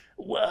 like,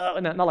 whoa,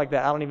 not like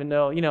that. I don't even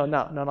know, no,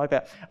 not like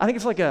that. I think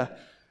it's like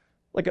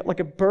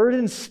a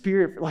burdened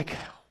spirit, like,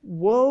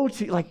 woe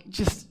to, like,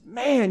 just,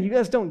 man, you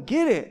guys don't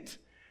get it.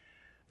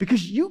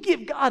 Because you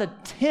give God a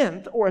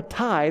tenth or a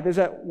tithe, is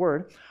that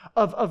word,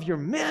 of your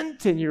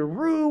mint and your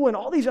rue and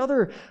all these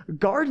other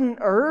garden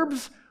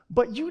herbs,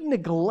 but you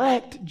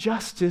neglect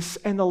justice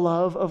and the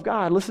love of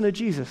God. Listen to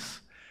Jesus.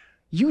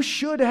 You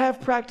should have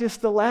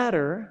practiced the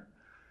latter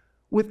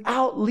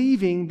without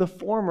leaving the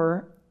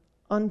former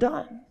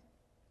undone.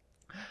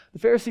 The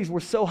Pharisees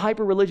were so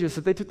hyper-religious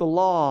that they took the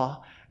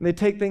law and they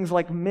take things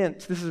like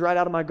mint. This is right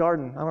out of my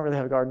garden. I don't really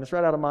have a garden. It's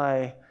right out of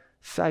my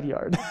side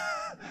yard.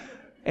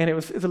 And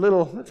it's a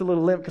little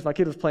limp because my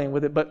kid was playing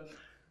with it. But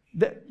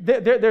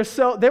they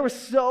were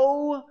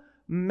so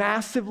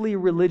massively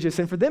religious.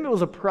 And for them, it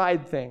was a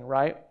pride thing,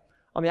 right?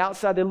 On the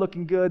outside, they're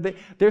looking good.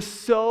 They're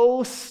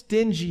so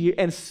stingy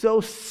and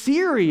so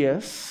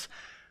serious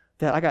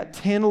that I got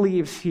 10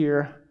 leaves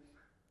here.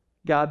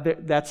 God,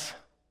 that's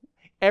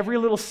every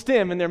little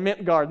stem in their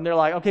mint garden. They're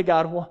like, okay,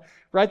 God, well,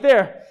 right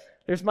there.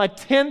 There's my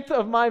 10th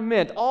of my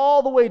mint,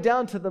 all the way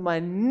down to the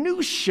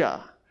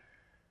minutia.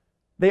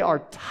 They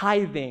are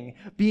tithing,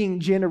 being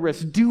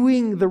generous,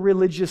 doing the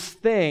religious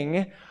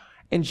thing.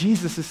 And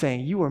Jesus is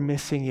saying, you are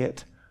missing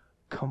it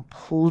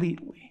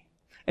completely.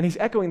 And he's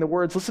echoing the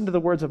words. Listen to the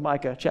words of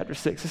Micah chapter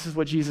 6. This is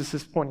what Jesus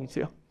is pointing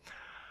to.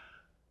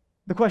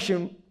 The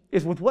question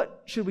is, with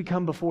what should we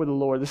come before the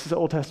Lord? This is an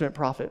Old Testament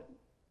prophet.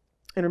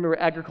 And remember,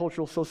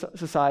 agricultural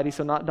society,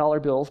 so not dollar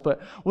bills,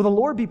 but will the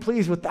Lord be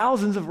pleased with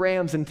thousands of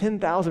rams and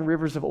 10,000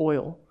 rivers of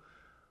oil?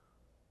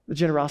 The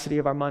generosity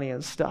of our money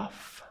and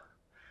stuff.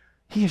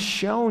 He has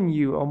shown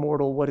you, O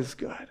mortal, what is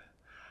good.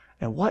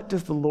 And what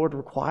does the Lord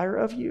require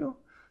of you?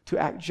 To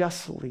act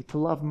justly, to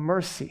love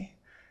mercy,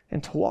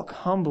 and to walk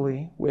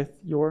humbly with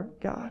your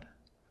God.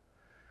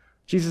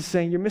 Jesus is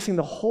saying you're missing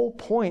the whole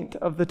point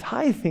of the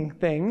tithing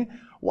thing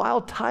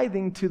while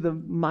tithing to the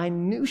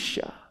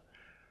minutia.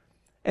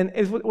 And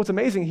what's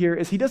amazing here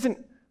is he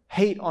doesn't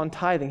hate on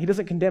tithing. He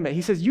doesn't condemn it.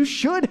 He says you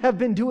should have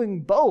been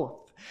doing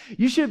both.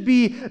 You should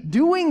be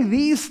doing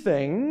these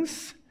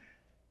things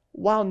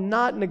while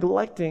not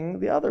neglecting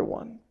the other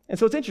one. And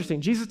so it's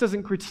interesting. Jesus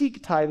doesn't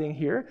critique tithing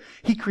here.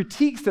 He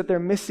critiques that they're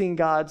missing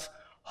God's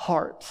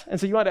heart. And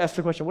so you might ask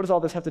the question, what does all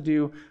this have to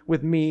do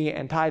with me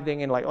and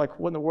tithing and like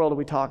what in the world are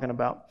we talking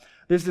about?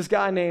 There's this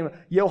guy named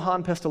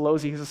Johann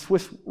Pestalozzi. He's a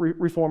Swiss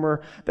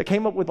reformer that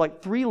came up with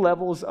like 3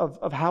 levels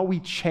of how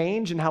we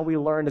change and how we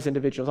learn as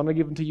individuals. I'm going to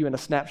give them to you in a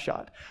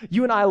snapshot.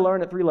 You and I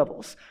learn at 3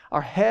 levels: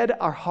 our head,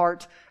 our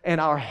heart,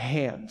 and our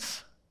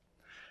hands.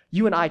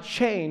 You and I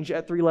change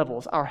at 3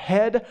 levels: our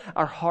head,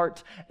 our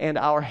heart, and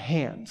our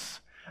hands.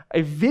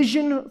 A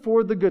vision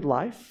for the good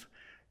life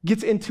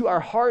gets into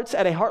our hearts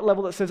at a heart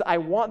level that says, I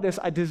want this,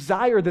 I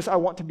desire this, I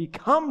want to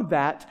become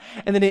that,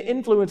 and then it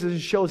influences and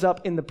shows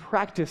up in the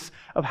practice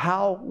of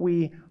how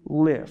we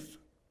live.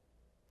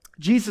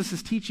 Jesus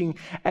is teaching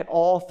at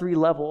all 3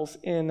 levels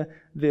in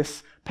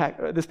this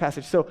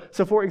passage. So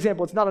for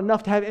example, it's not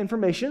enough to have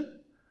information,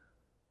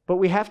 but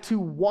we have to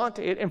want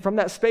it, and from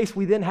that space,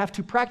 we then have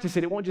to practice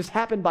it. It won't just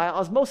happen by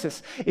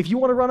osmosis. If you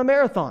want to run a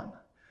marathon,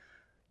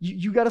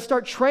 you got to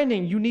start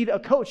training. You need a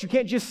coach. You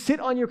can't just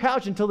sit on your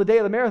couch until the day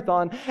of the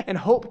marathon and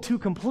hope to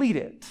complete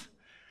it.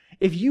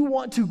 If you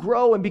want to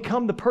grow and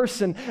become the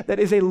person that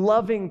is a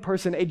loving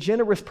person, a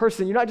generous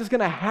person, you're not just going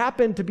to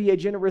happen to be a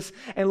generous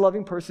and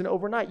loving person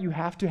overnight. You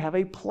have to have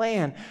a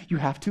plan. You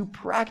have to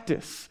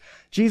practice.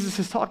 Jesus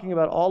is talking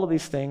about all of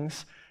these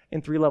things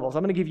in 3 levels.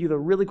 I'm going to give you the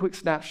really quick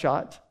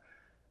snapshot,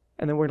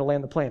 and then we're going to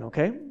land the plane,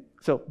 okay?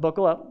 So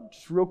buckle up,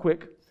 just real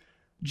quick.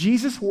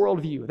 Jesus'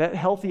 worldview, that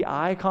healthy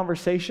eye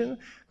conversation,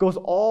 goes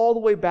all the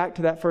way back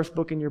to that first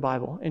book in your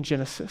Bible, in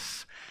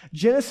Genesis.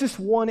 Genesis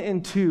 1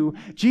 and 2,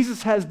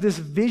 Jesus has this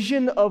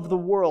vision of the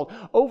world.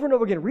 Over and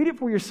over again, read it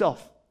for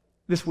yourself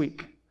this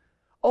week.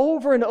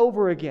 Over and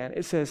over again,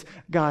 it says,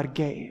 God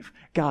gave,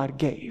 God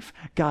gave,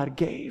 God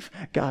gave,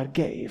 God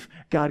gave,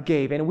 God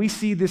gave. And we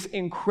see this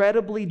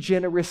incredibly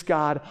generous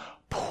God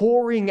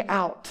pouring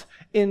out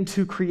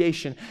into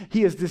creation.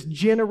 He is this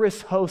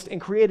generous host in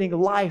creating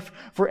life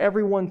for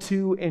everyone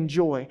to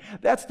enjoy.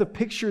 That's the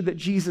picture that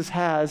Jesus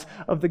has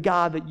of the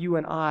God that you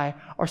and I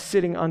are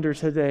sitting under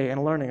today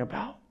and learning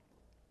about.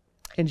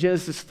 In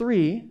Genesis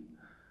 3,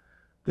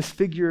 this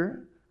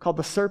figure called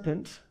the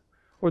serpent,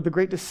 or the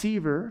great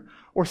deceiver,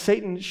 or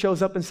Satan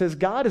shows up and says,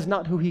 God is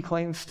not who he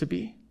claims to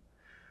be.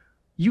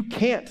 You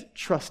can't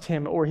trust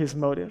him or his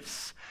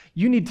motives.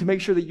 You need to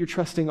make sure that you're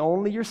trusting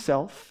only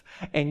yourself,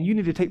 and you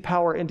need to take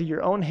power into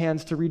your own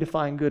hands to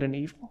redefine good and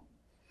evil.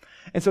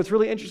 And so it's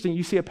really interesting.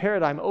 You see a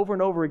paradigm over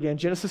and over again.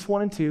 Genesis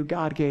 1 and 2,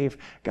 God gave,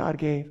 God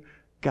gave,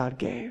 God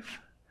gave.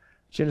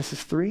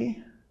 Genesis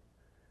 3,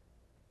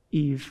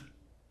 Eve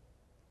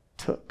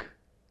took.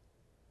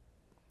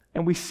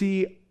 And we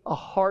see a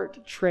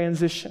heart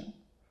transition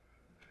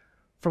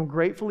from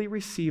gratefully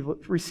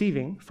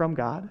receiving from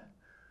God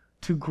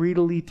to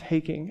greedily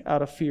taking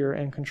out of fear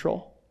and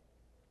control.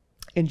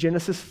 In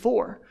Genesis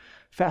 4,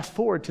 fast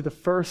forward to the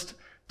first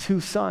two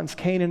sons,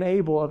 Cain and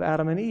Abel, of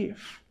Adam and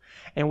Eve.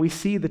 And we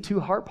see the two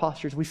heart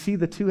postures. We see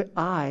the two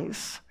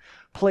eyes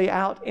play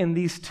out in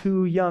these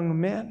two young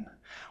men.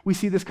 We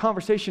see this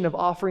conversation of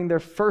offering their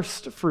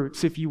first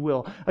fruits, if you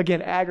will.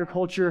 Again,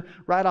 agriculture,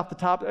 right off the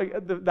top.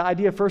 The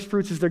idea of first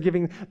fruits is they're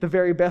giving the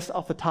very best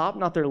off the top,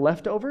 not their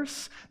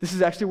leftovers. This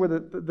is actually where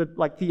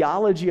the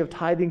theology of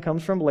tithing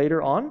comes from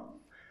later on.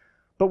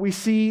 But we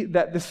see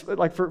that this,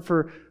 like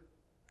for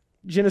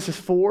Genesis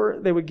 4,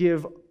 they would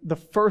give the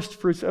first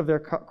fruits of their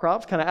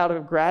crops kind of out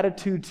of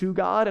gratitude to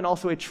God and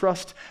also a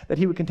trust that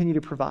he would continue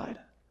to provide.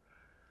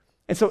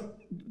 And so,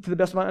 to the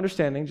best of my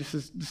understanding,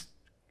 just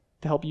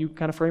to help you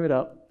kind of frame it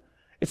up,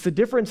 it's the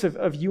difference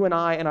of you and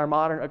I in our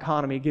modern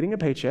economy getting a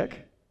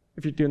paycheck,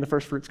 if you're doing the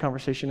first fruits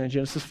conversation in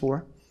Genesis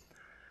 4,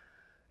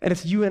 and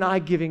it's you and I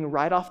giving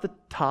right off the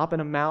top an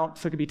amount.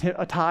 So it could be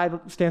a tithe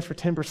stands for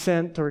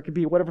 10%, or it could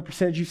be whatever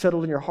percentage you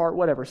settled in your heart,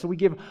 whatever. So we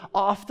give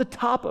off the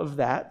top of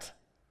that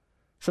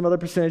some other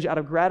percentage out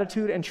of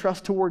gratitude and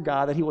trust toward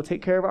God that he will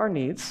take care of our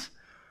needs,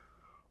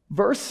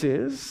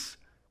 versus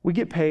we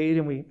get paid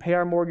and we pay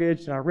our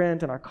mortgage and our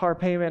rent and our car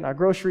payment and our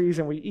groceries,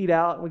 and we eat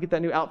out and we get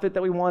that new outfit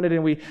that we wanted,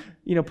 and we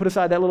put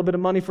aside that little bit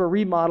of money for a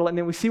remodel, and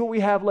then we see what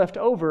we have left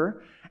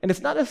over. And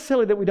it's not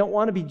necessarily that we don't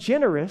want to be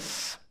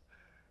generous,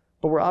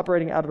 but we're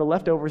operating out of the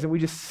leftovers, and we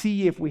just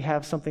see if we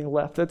have something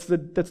left. That's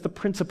the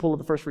principle of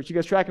the first fruits. You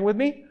guys tracking with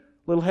me?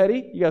 A little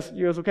heady? You guys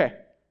okay?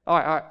 All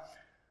right.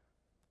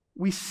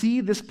 We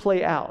see this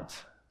play out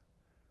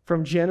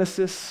from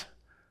Genesis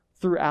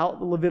throughout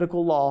the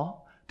Levitical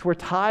law to where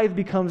tithe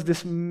becomes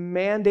this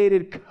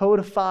mandated,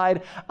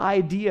 codified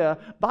idea.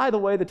 By the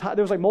way, there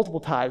was like multiple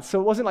tithes, so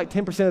it wasn't like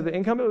 10% of the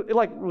income. It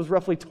was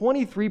roughly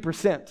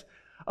 23%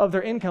 of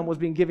their income was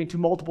being given to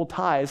multiple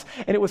tithes,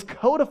 and it was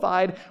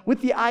codified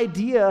with the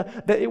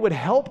idea that it would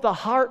help the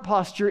heart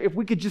posture if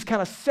we could just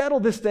kind of settle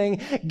this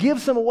thing, give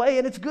some away,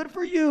 and it's good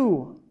for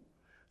you.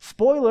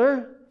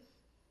 Spoiler,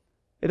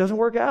 it doesn't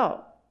work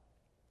out.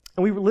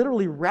 And we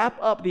literally wrap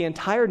up the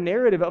entire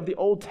narrative of the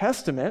Old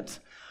Testament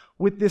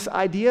with this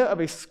idea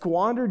of a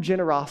squandered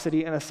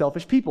generosity and a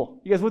selfish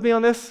people. You guys with me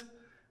on this?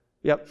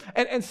 Yep.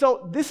 And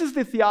so this is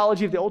the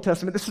theology of the Old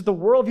Testament. This is the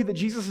worldview that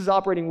Jesus is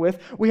operating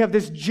with. We have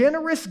this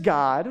generous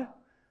God,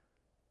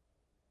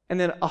 and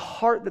then a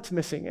heart that's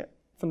missing it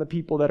from the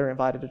people that are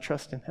invited to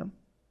trust in him.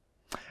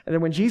 And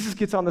then when Jesus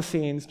gets on the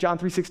scenes, John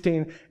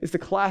 3:16 is the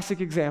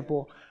classic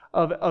example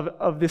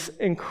of this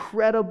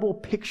incredible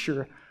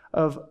picture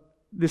of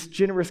this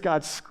generous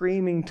God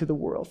screaming to the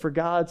world, for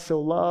God so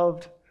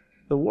loved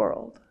the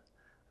world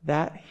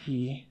that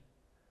he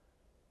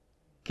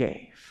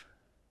gave.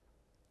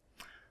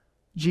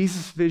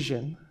 Jesus'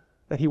 vision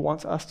that he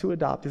wants us to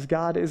adopt is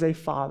God is a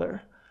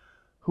father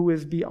who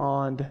is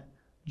beyond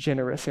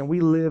generous, and we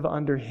live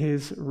under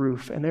his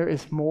roof, and there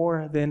is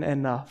more than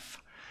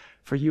enough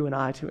for you and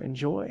I to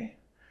enjoy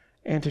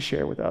and to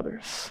share with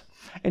others.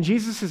 And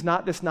Jesus is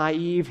not this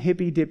naive,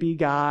 hippy-dippy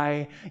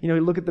guy.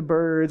 Look at the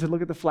birds and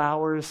look at the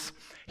flowers.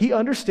 He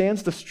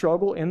understands the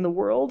struggle in the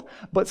world,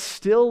 but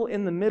still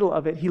in the middle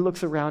of it, he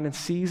looks around and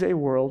sees a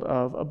world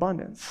of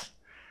abundance.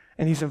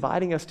 And he's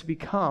inviting us to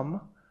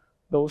become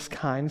those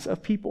kinds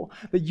of people.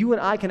 That you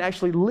and I can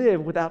actually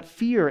live without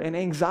fear and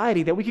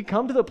anxiety, that we can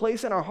come to the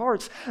place in our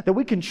hearts that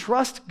we can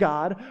trust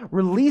God,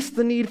 release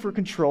the need for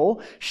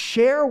control,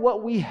 share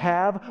what we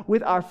have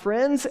with our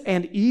friends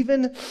and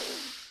even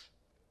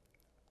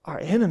our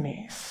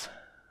enemies.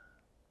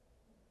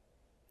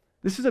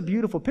 This is a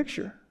beautiful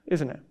picture,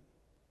 isn't it?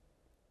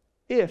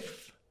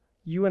 If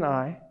you and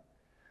I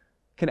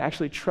can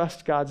actually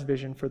trust God's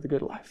vision for the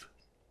good life.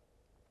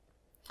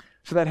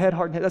 So that head,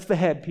 heart, and head, that's the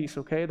head piece,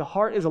 okay? The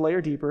heart is a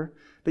layer deeper,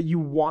 that you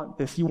want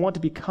this. You want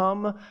to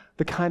become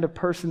the kind of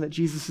person that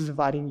Jesus is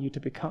inviting you to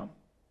become.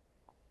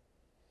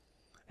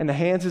 And the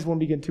hands is when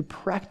we begin to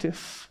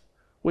practice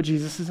what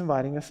Jesus is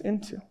inviting us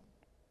into.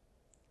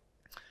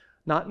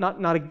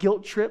 Not a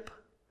guilt trip,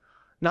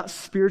 not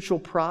spiritual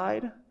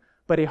pride,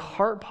 but a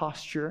heart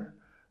posture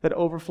that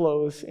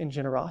overflows in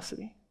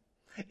generosity.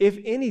 If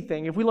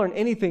anything, if we learn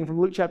anything from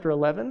Luke chapter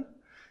 11,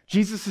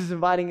 Jesus is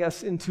inviting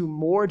us into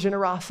more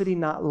generosity,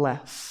 not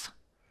less.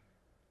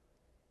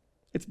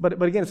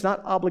 But again, it's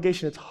not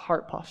obligation, it's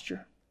heart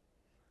posture.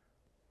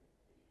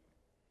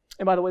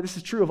 And by the way, this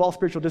is true of all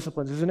spiritual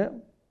disciplines, isn't it?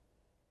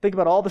 Think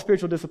about all the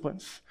spiritual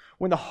disciplines.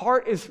 When the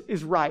heart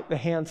is right, the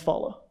hands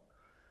follow.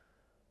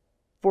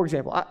 For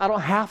example, I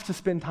don't have to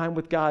spend time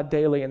with God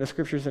daily in the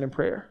scriptures and in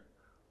prayer.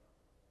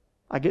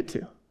 I get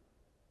to.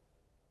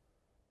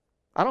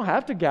 I don't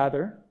have to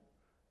gather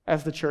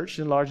as the church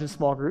in large and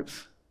small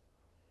groups.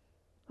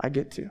 I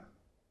get to.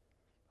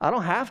 I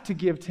don't have to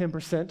give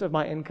 10% of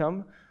my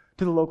income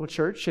to the local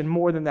church and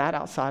more than that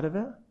outside of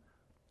it.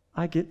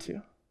 I get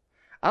to.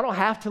 I don't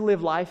have to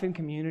live life in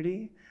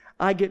community.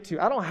 I get to.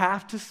 I don't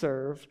have to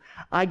serve.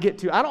 I get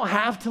to. I don't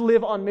have to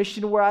live on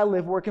mission where I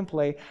live, work, and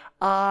play.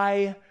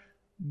 I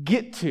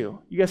get to.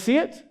 You guys see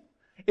it?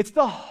 It's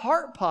the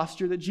heart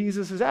posture that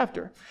Jesus is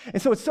after.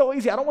 And so it's so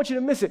easy. I don't want you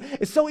to miss it.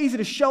 It's so easy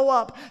to show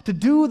up, to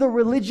do the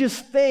religious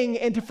thing,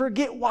 and to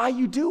forget why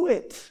you do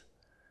it.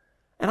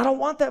 And I don't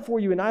want that for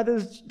you, and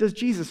neither does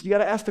Jesus. You got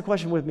to ask the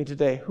question with me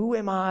today. Who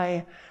am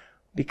I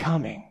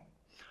becoming?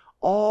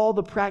 All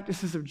the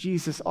practices of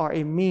Jesus are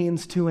a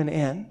means to an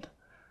end.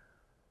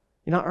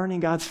 You're not earning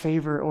God's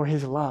favor or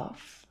his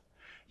love.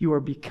 You are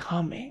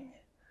becoming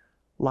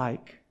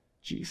like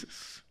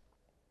Jesus.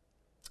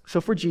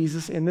 So for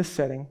Jesus in this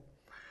setting,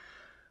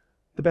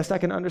 the best I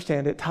can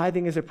understand it,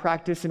 tithing is a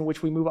practice in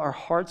which we move our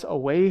hearts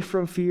away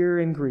from fear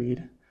and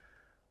greed,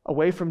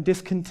 away from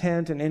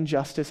discontent and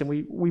injustice, and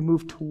we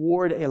move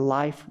toward a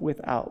life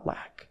without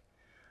lack.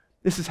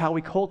 This is how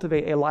we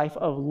cultivate a life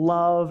of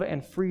love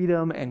and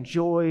freedom and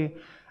joy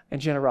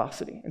and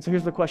generosity. And so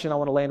here's the question I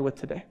want to land with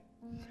today.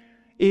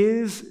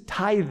 Is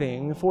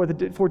tithing for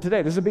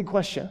today? This is a big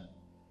question.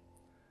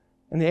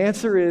 And the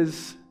answer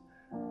is,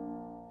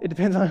 it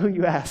depends on who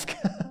you ask.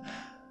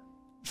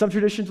 Some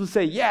traditions would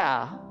say,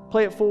 yeah,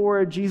 play it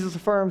forward, Jesus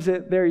affirms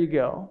it, there you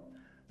go.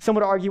 Some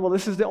would argue, well,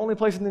 this is the only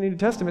place in the New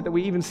Testament that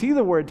we even see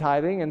the word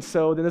tithing, and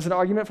so then there's an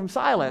argument from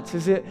silence.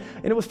 Is it?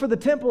 And it was for the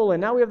temple,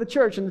 and now we have the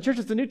church, and the church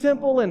is the new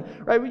temple, and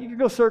right, you could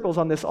go circles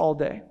on this all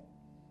day.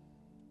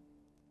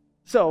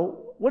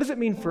 So, what does it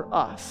mean for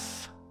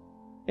us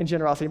in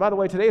generosity? By the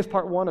way, today is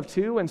part 1 of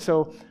 2, and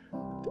so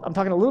I'm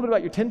talking a little bit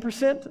about your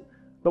 10%,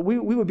 but we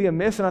would be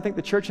amiss, and I think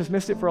the church has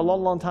missed it for a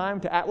long, long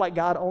time, to act like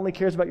God only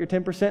cares about your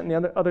 10% and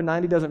the other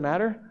 90 doesn't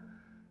matter.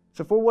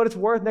 So for what it's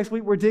worth, next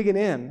week we're digging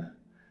in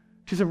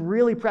to some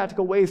really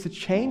practical ways to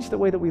change the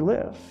way that we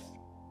live.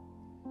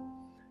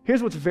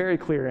 Here's what's very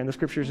clear in the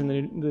scriptures in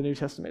the New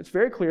Testament. It's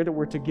very clear that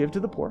we're to give to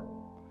the poor.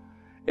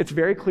 It's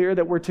very clear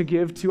that we're to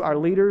give to our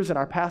leaders and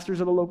our pastors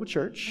of the local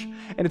church.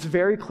 And it's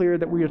very clear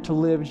that we are to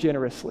live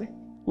generously.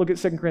 Look at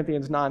 2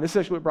 Corinthians 9. This is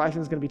actually what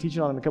Bryson is going to be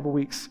teaching on in a couple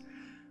weeks.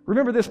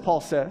 Remember this,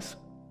 Paul says,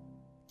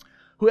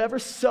 whoever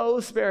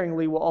sows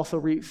sparingly will also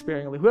reap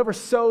sparingly. Whoever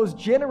sows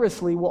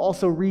generously will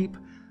also reap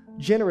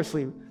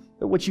generously.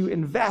 That what you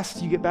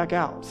invest, you get back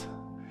out.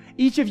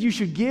 Each of you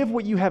should give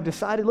what you have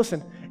decided,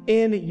 listen,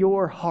 in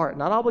your heart.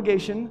 Not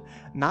obligation,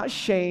 not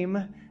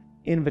shame,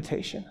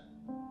 invitation.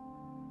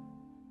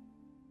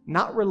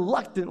 Not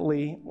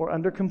reluctantly or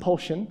under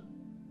compulsion,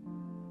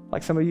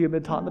 like some of you have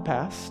been taught in the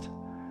past,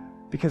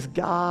 because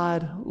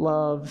God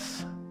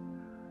loves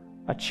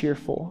a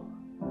cheerful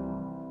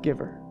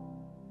giver.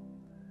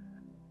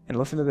 And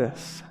listen to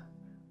this.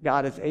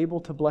 God is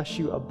able to bless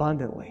you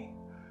abundantly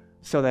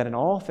so that in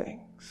all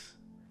things,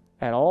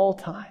 at all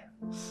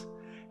times,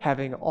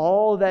 having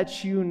all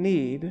that you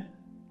need,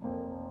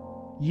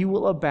 you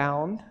will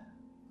abound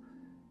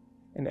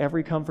in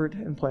every comfort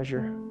and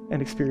pleasure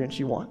and experience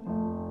you want.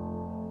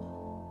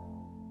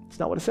 It's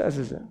not what it says,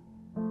 is it?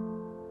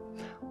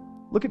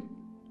 Look at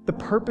the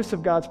purpose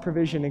of God's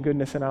provision and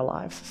goodness in our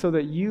lives, so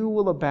that you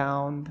will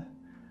abound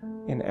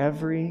in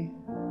every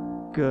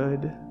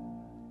good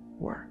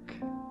work.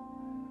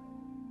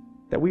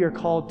 That we are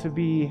called to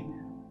be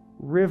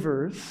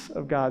rivers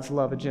of God's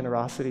love and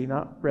generosity,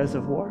 not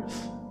reservoirs.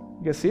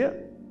 You guys see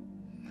it?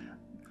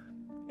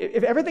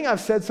 If everything I've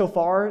said so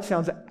far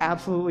sounds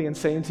absolutely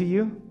insane to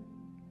you,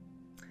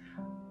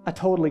 I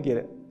totally get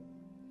it.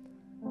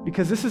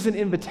 Because this is an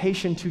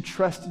invitation to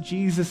trust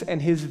Jesus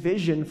and his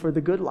vision for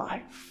the good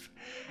life.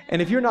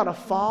 And if you're not a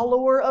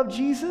follower of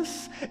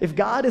Jesus, if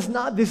God is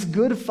not this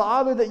good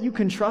father that you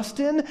can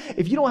trust in,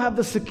 if you don't have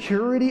the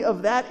security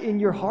of that in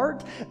your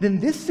heart, then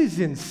this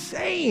is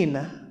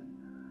insane.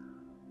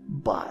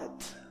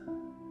 But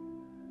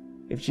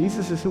if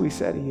Jesus is who he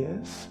said he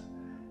is,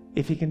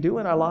 if he can do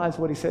in our lives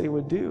what he said he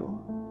would do,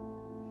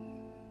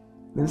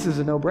 then this is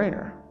a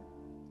no-brainer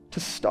to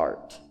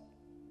start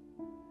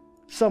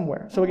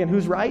somewhere. So again,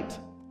 who's right?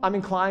 I'm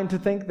inclined to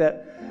think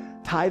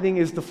that tithing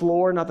is the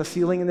floor, not the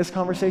ceiling in this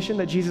conversation,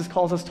 that Jesus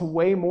calls us to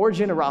way more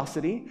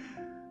generosity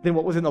than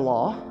what was in the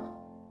law.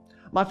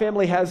 My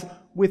family has,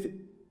 with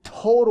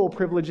total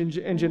privilege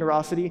and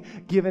generosity,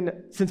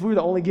 given, since we were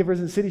the only givers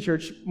in City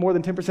Church, more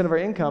than 10% of our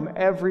income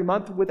every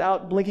month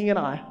without blinking an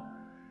eye.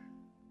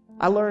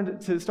 I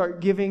learned to start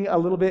giving a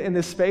little bit in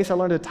this space. I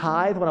learned to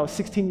tithe when I was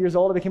 16 years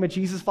old. I became a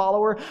Jesus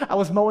follower. I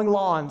was mowing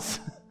lawns.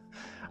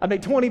 I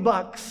make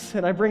 $20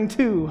 and I bring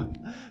 2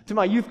 to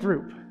my youth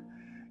group.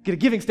 Get a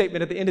giving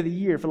statement at the end of the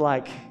year for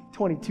like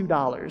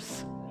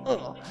 $22.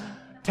 Ugh.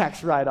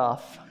 Tax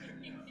write-off.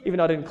 Even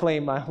though I didn't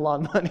claim my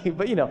lawn money,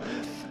 but you know.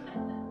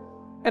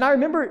 And I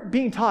remember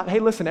being taught, hey,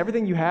 listen,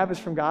 everything you have is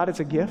from God. It's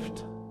a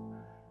gift.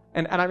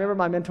 And I remember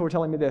my mentor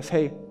telling me this,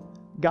 hey,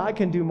 God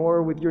can do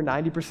more with your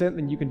 90%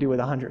 than you can do with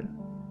 100.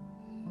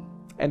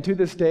 And to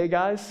this day,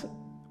 guys,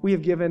 we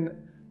have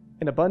given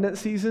in abundant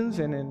seasons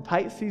and in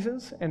tight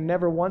seasons, and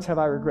never once have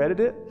I regretted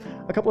it.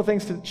 A couple of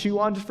things to chew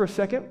on just for a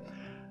second.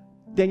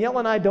 Danielle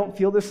and I don't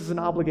feel this as an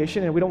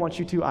obligation, and we don't want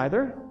you to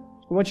either.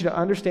 We want you to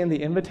understand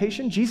the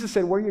invitation. Jesus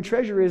said, where your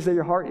treasure is, there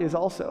your heart is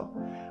also.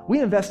 We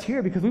invest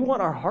here because we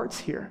want our hearts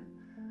here.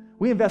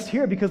 We invest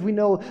here because we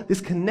know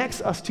this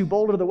connects us to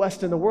Boulder, the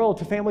West, and the world,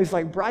 to families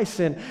like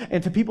Bryson,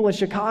 and to people in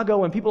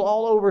Chicago, and people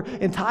all over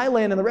in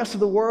Thailand and the rest of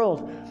the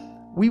world.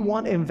 We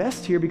want to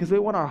invest here because we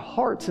want our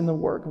hearts in the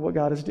work of what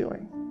God is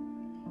doing.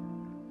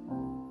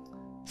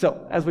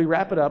 So, as we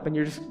wrap it up, and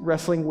you're just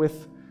wrestling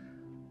with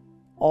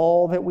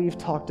all that we've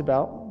talked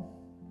about,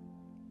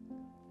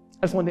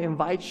 I just want to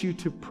invite you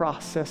to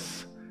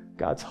process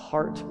God's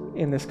heart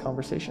in this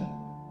conversation.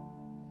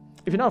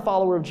 If you're not a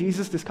follower of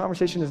Jesus, this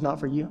conversation is not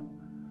for you.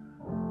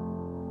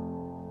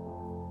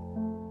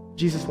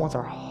 Jesus wants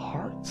our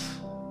hearts.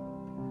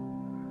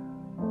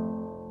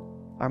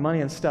 Our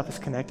money and stuff is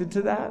connected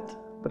to that,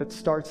 but it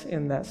starts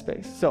in that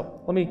space.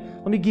 So let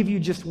me give you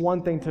just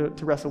one thing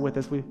to wrestle with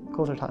as we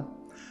close our time.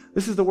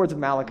 This is the words of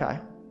Malachi,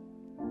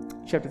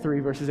 chapter 3,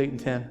 verses 8 and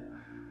 10.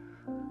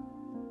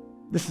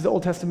 This is the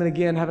Old Testament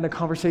again, having a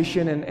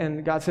conversation,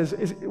 and God says,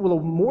 will a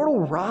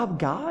mortal rob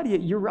God?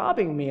 You're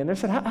robbing me. And they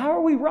said, how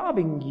are we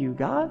robbing you,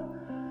 God?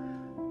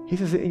 He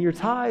says, in your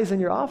tithes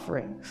and your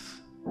offerings.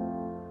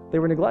 They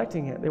were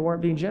neglecting it. They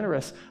weren't being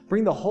generous.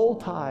 Bring the whole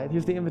tithe,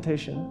 here's the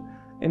invitation,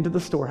 into the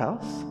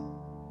storehouse,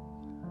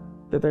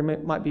 that there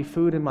might be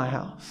food in my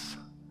house.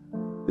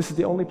 This is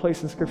the only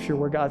place in Scripture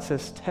where God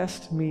says,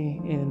 test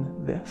me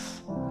in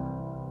this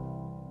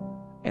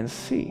and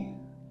see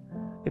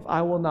if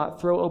I will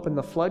not throw open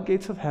the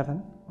floodgates of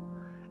heaven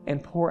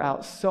and pour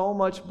out so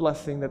much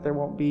blessing that there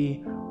won't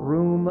be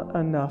room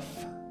enough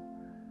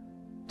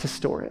to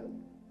store it.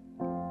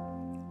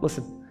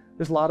 Listen,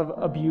 there's a lot of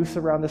abuse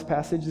around this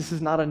passage. This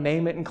is not a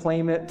name it and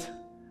claim it.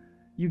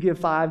 You give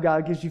 5,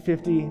 God gives you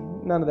 50.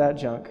 None of that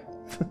junk.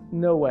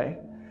 No way.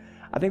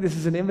 I think this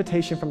is an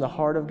invitation from the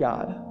heart of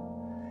God.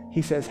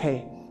 He says,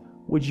 hey,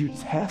 would you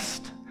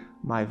test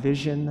my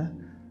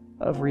vision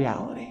of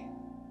reality?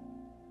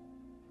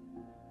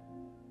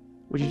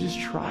 Would you just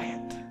try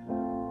it?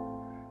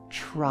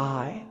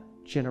 Try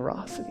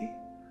generosity.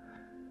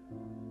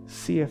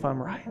 See if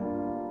I'm right.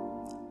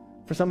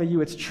 For some of you,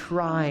 it's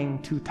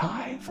trying to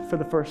tithe for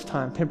the first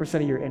time, 10%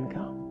 of your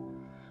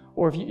income.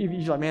 Or if you're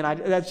like,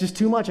 man, that's just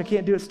too much. I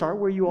can't do it. Start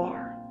where you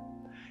are.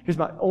 Here's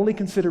my only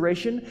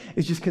consideration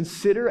is just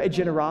consider a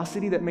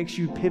generosity that makes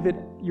you pivot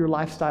your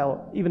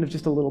lifestyle, even if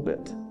just a little bit.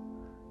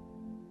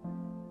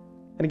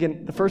 And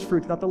again, the first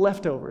fruits, not the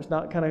leftovers,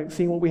 not kind of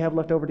seeing what we have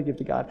left over to give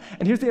to God.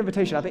 And here's the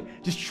invitation. I think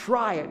just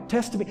try it.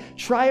 Test me.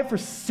 Try it for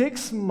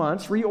 6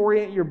 months.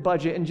 Reorient your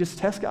budget and just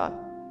test God.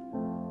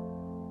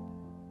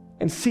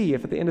 And see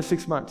if at the end of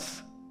 6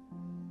 months,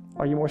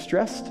 are you more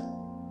stressed,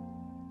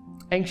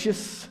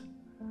 anxious,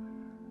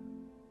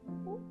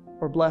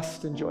 or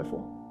blessed and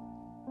joyful?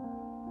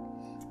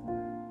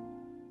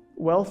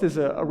 Wealth is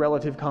a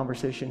relative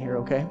conversation here,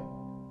 okay?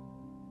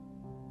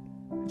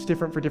 It's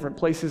different for different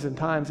places and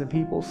times and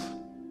people's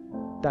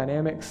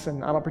dynamics,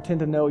 and I don't pretend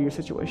to know your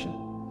situation.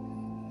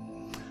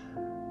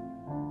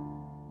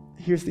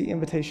 Here's the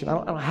invitation.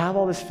 I don't have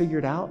all this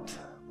figured out,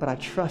 but I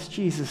trust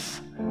Jesus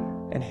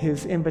and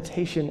his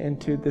invitation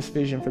into this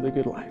vision for the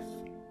good life.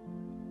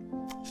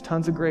 There's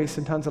tons of grace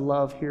and tons of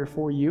love here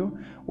for you.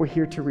 We're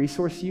here to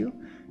resource you.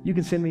 You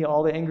can send me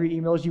all the angry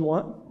emails you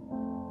want.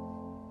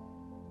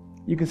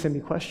 You can send me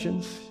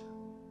questions.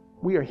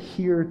 We are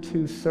here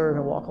to serve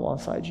and walk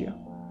alongside you.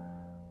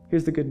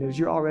 Here's the good news.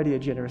 You're already a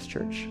generous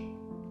church.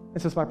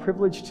 And so it's my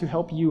privilege to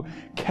help you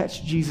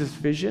catch Jesus'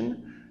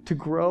 vision, to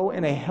grow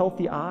in a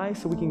healthy eye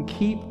so we can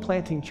keep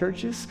planting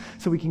churches,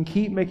 so we can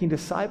keep making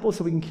disciples,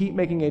 so we can keep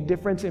making a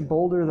difference in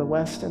Boulder, the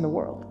West, and the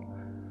world.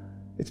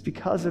 It's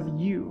because of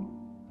you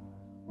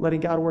letting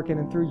God work in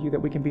and through you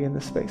that we can be in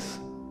this space.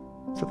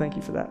 So thank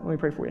you for that. Let me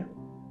pray for you.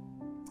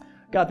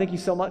 God, thank you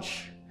so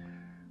much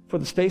for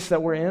the space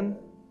that we're in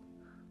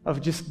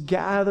of just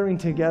gathering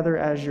together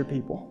as your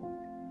people.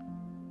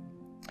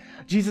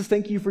 Jesus,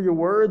 thank you for your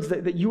words,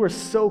 that you are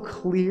so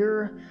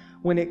clear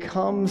when it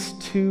comes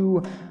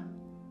to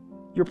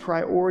your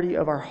priority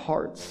of our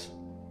hearts.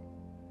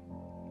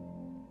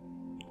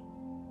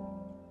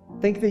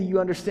 Thank you that you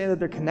understand that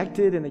they're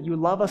connected and that you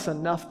love us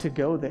enough to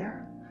go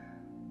there.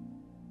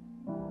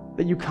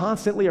 That you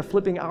constantly are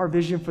flipping our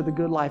vision for the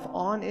good life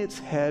on its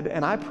head.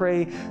 And I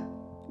pray,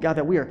 God,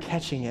 that we are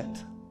catching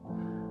it.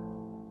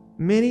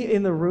 Many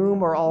in the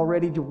room are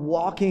already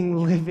walking,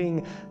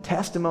 living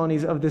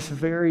testimonies of this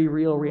very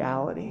real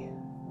reality.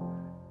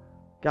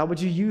 God,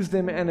 would you use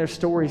them and their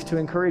stories to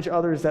encourage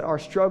others that are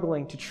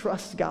struggling to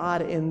trust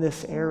God in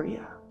this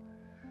area?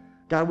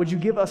 God, would you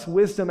give us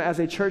wisdom as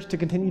a church to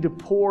continue to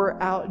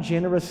pour out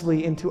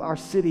generously into our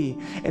city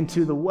and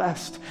to the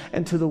West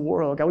and to the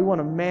world? God, we want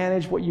to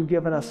manage what you've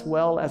given us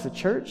well as a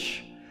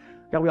church.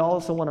 God, we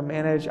also want to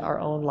manage our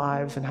own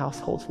lives and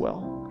households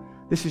well.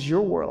 This is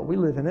your world. We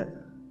live in it.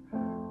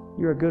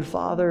 You're a good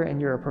father and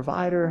you're a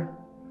provider.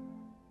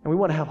 And we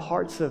want to have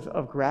hearts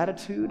of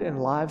gratitude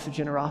and lives of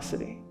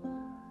generosity.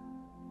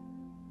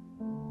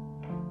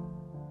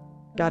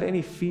 God,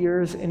 any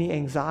fears, any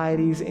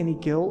anxieties, any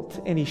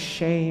guilt, any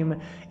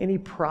shame, any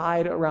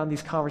pride around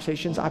these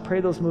conversations, I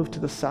pray those move to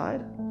the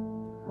side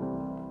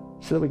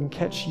so that we can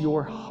catch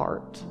your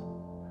heart.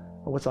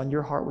 And what's on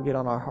your heart, we get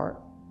on our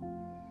heart.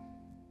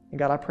 And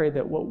God, I pray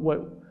that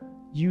what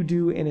you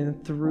do in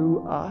and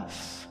through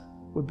us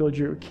would build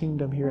your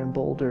kingdom here in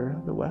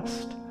Boulder, the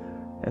West,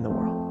 and the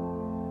world.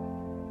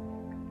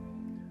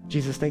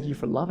 Jesus, thank you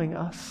for loving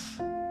us.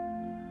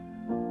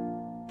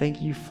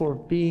 Thank you for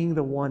being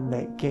the one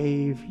that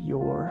gave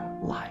your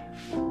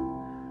life.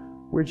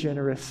 We're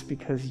generous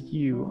because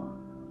you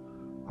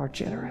are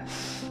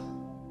generous.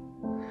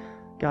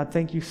 God,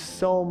 thank you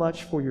so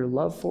much for your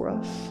love for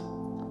us.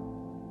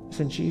 It's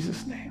in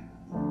Jesus' name.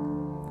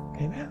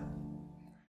 Amen.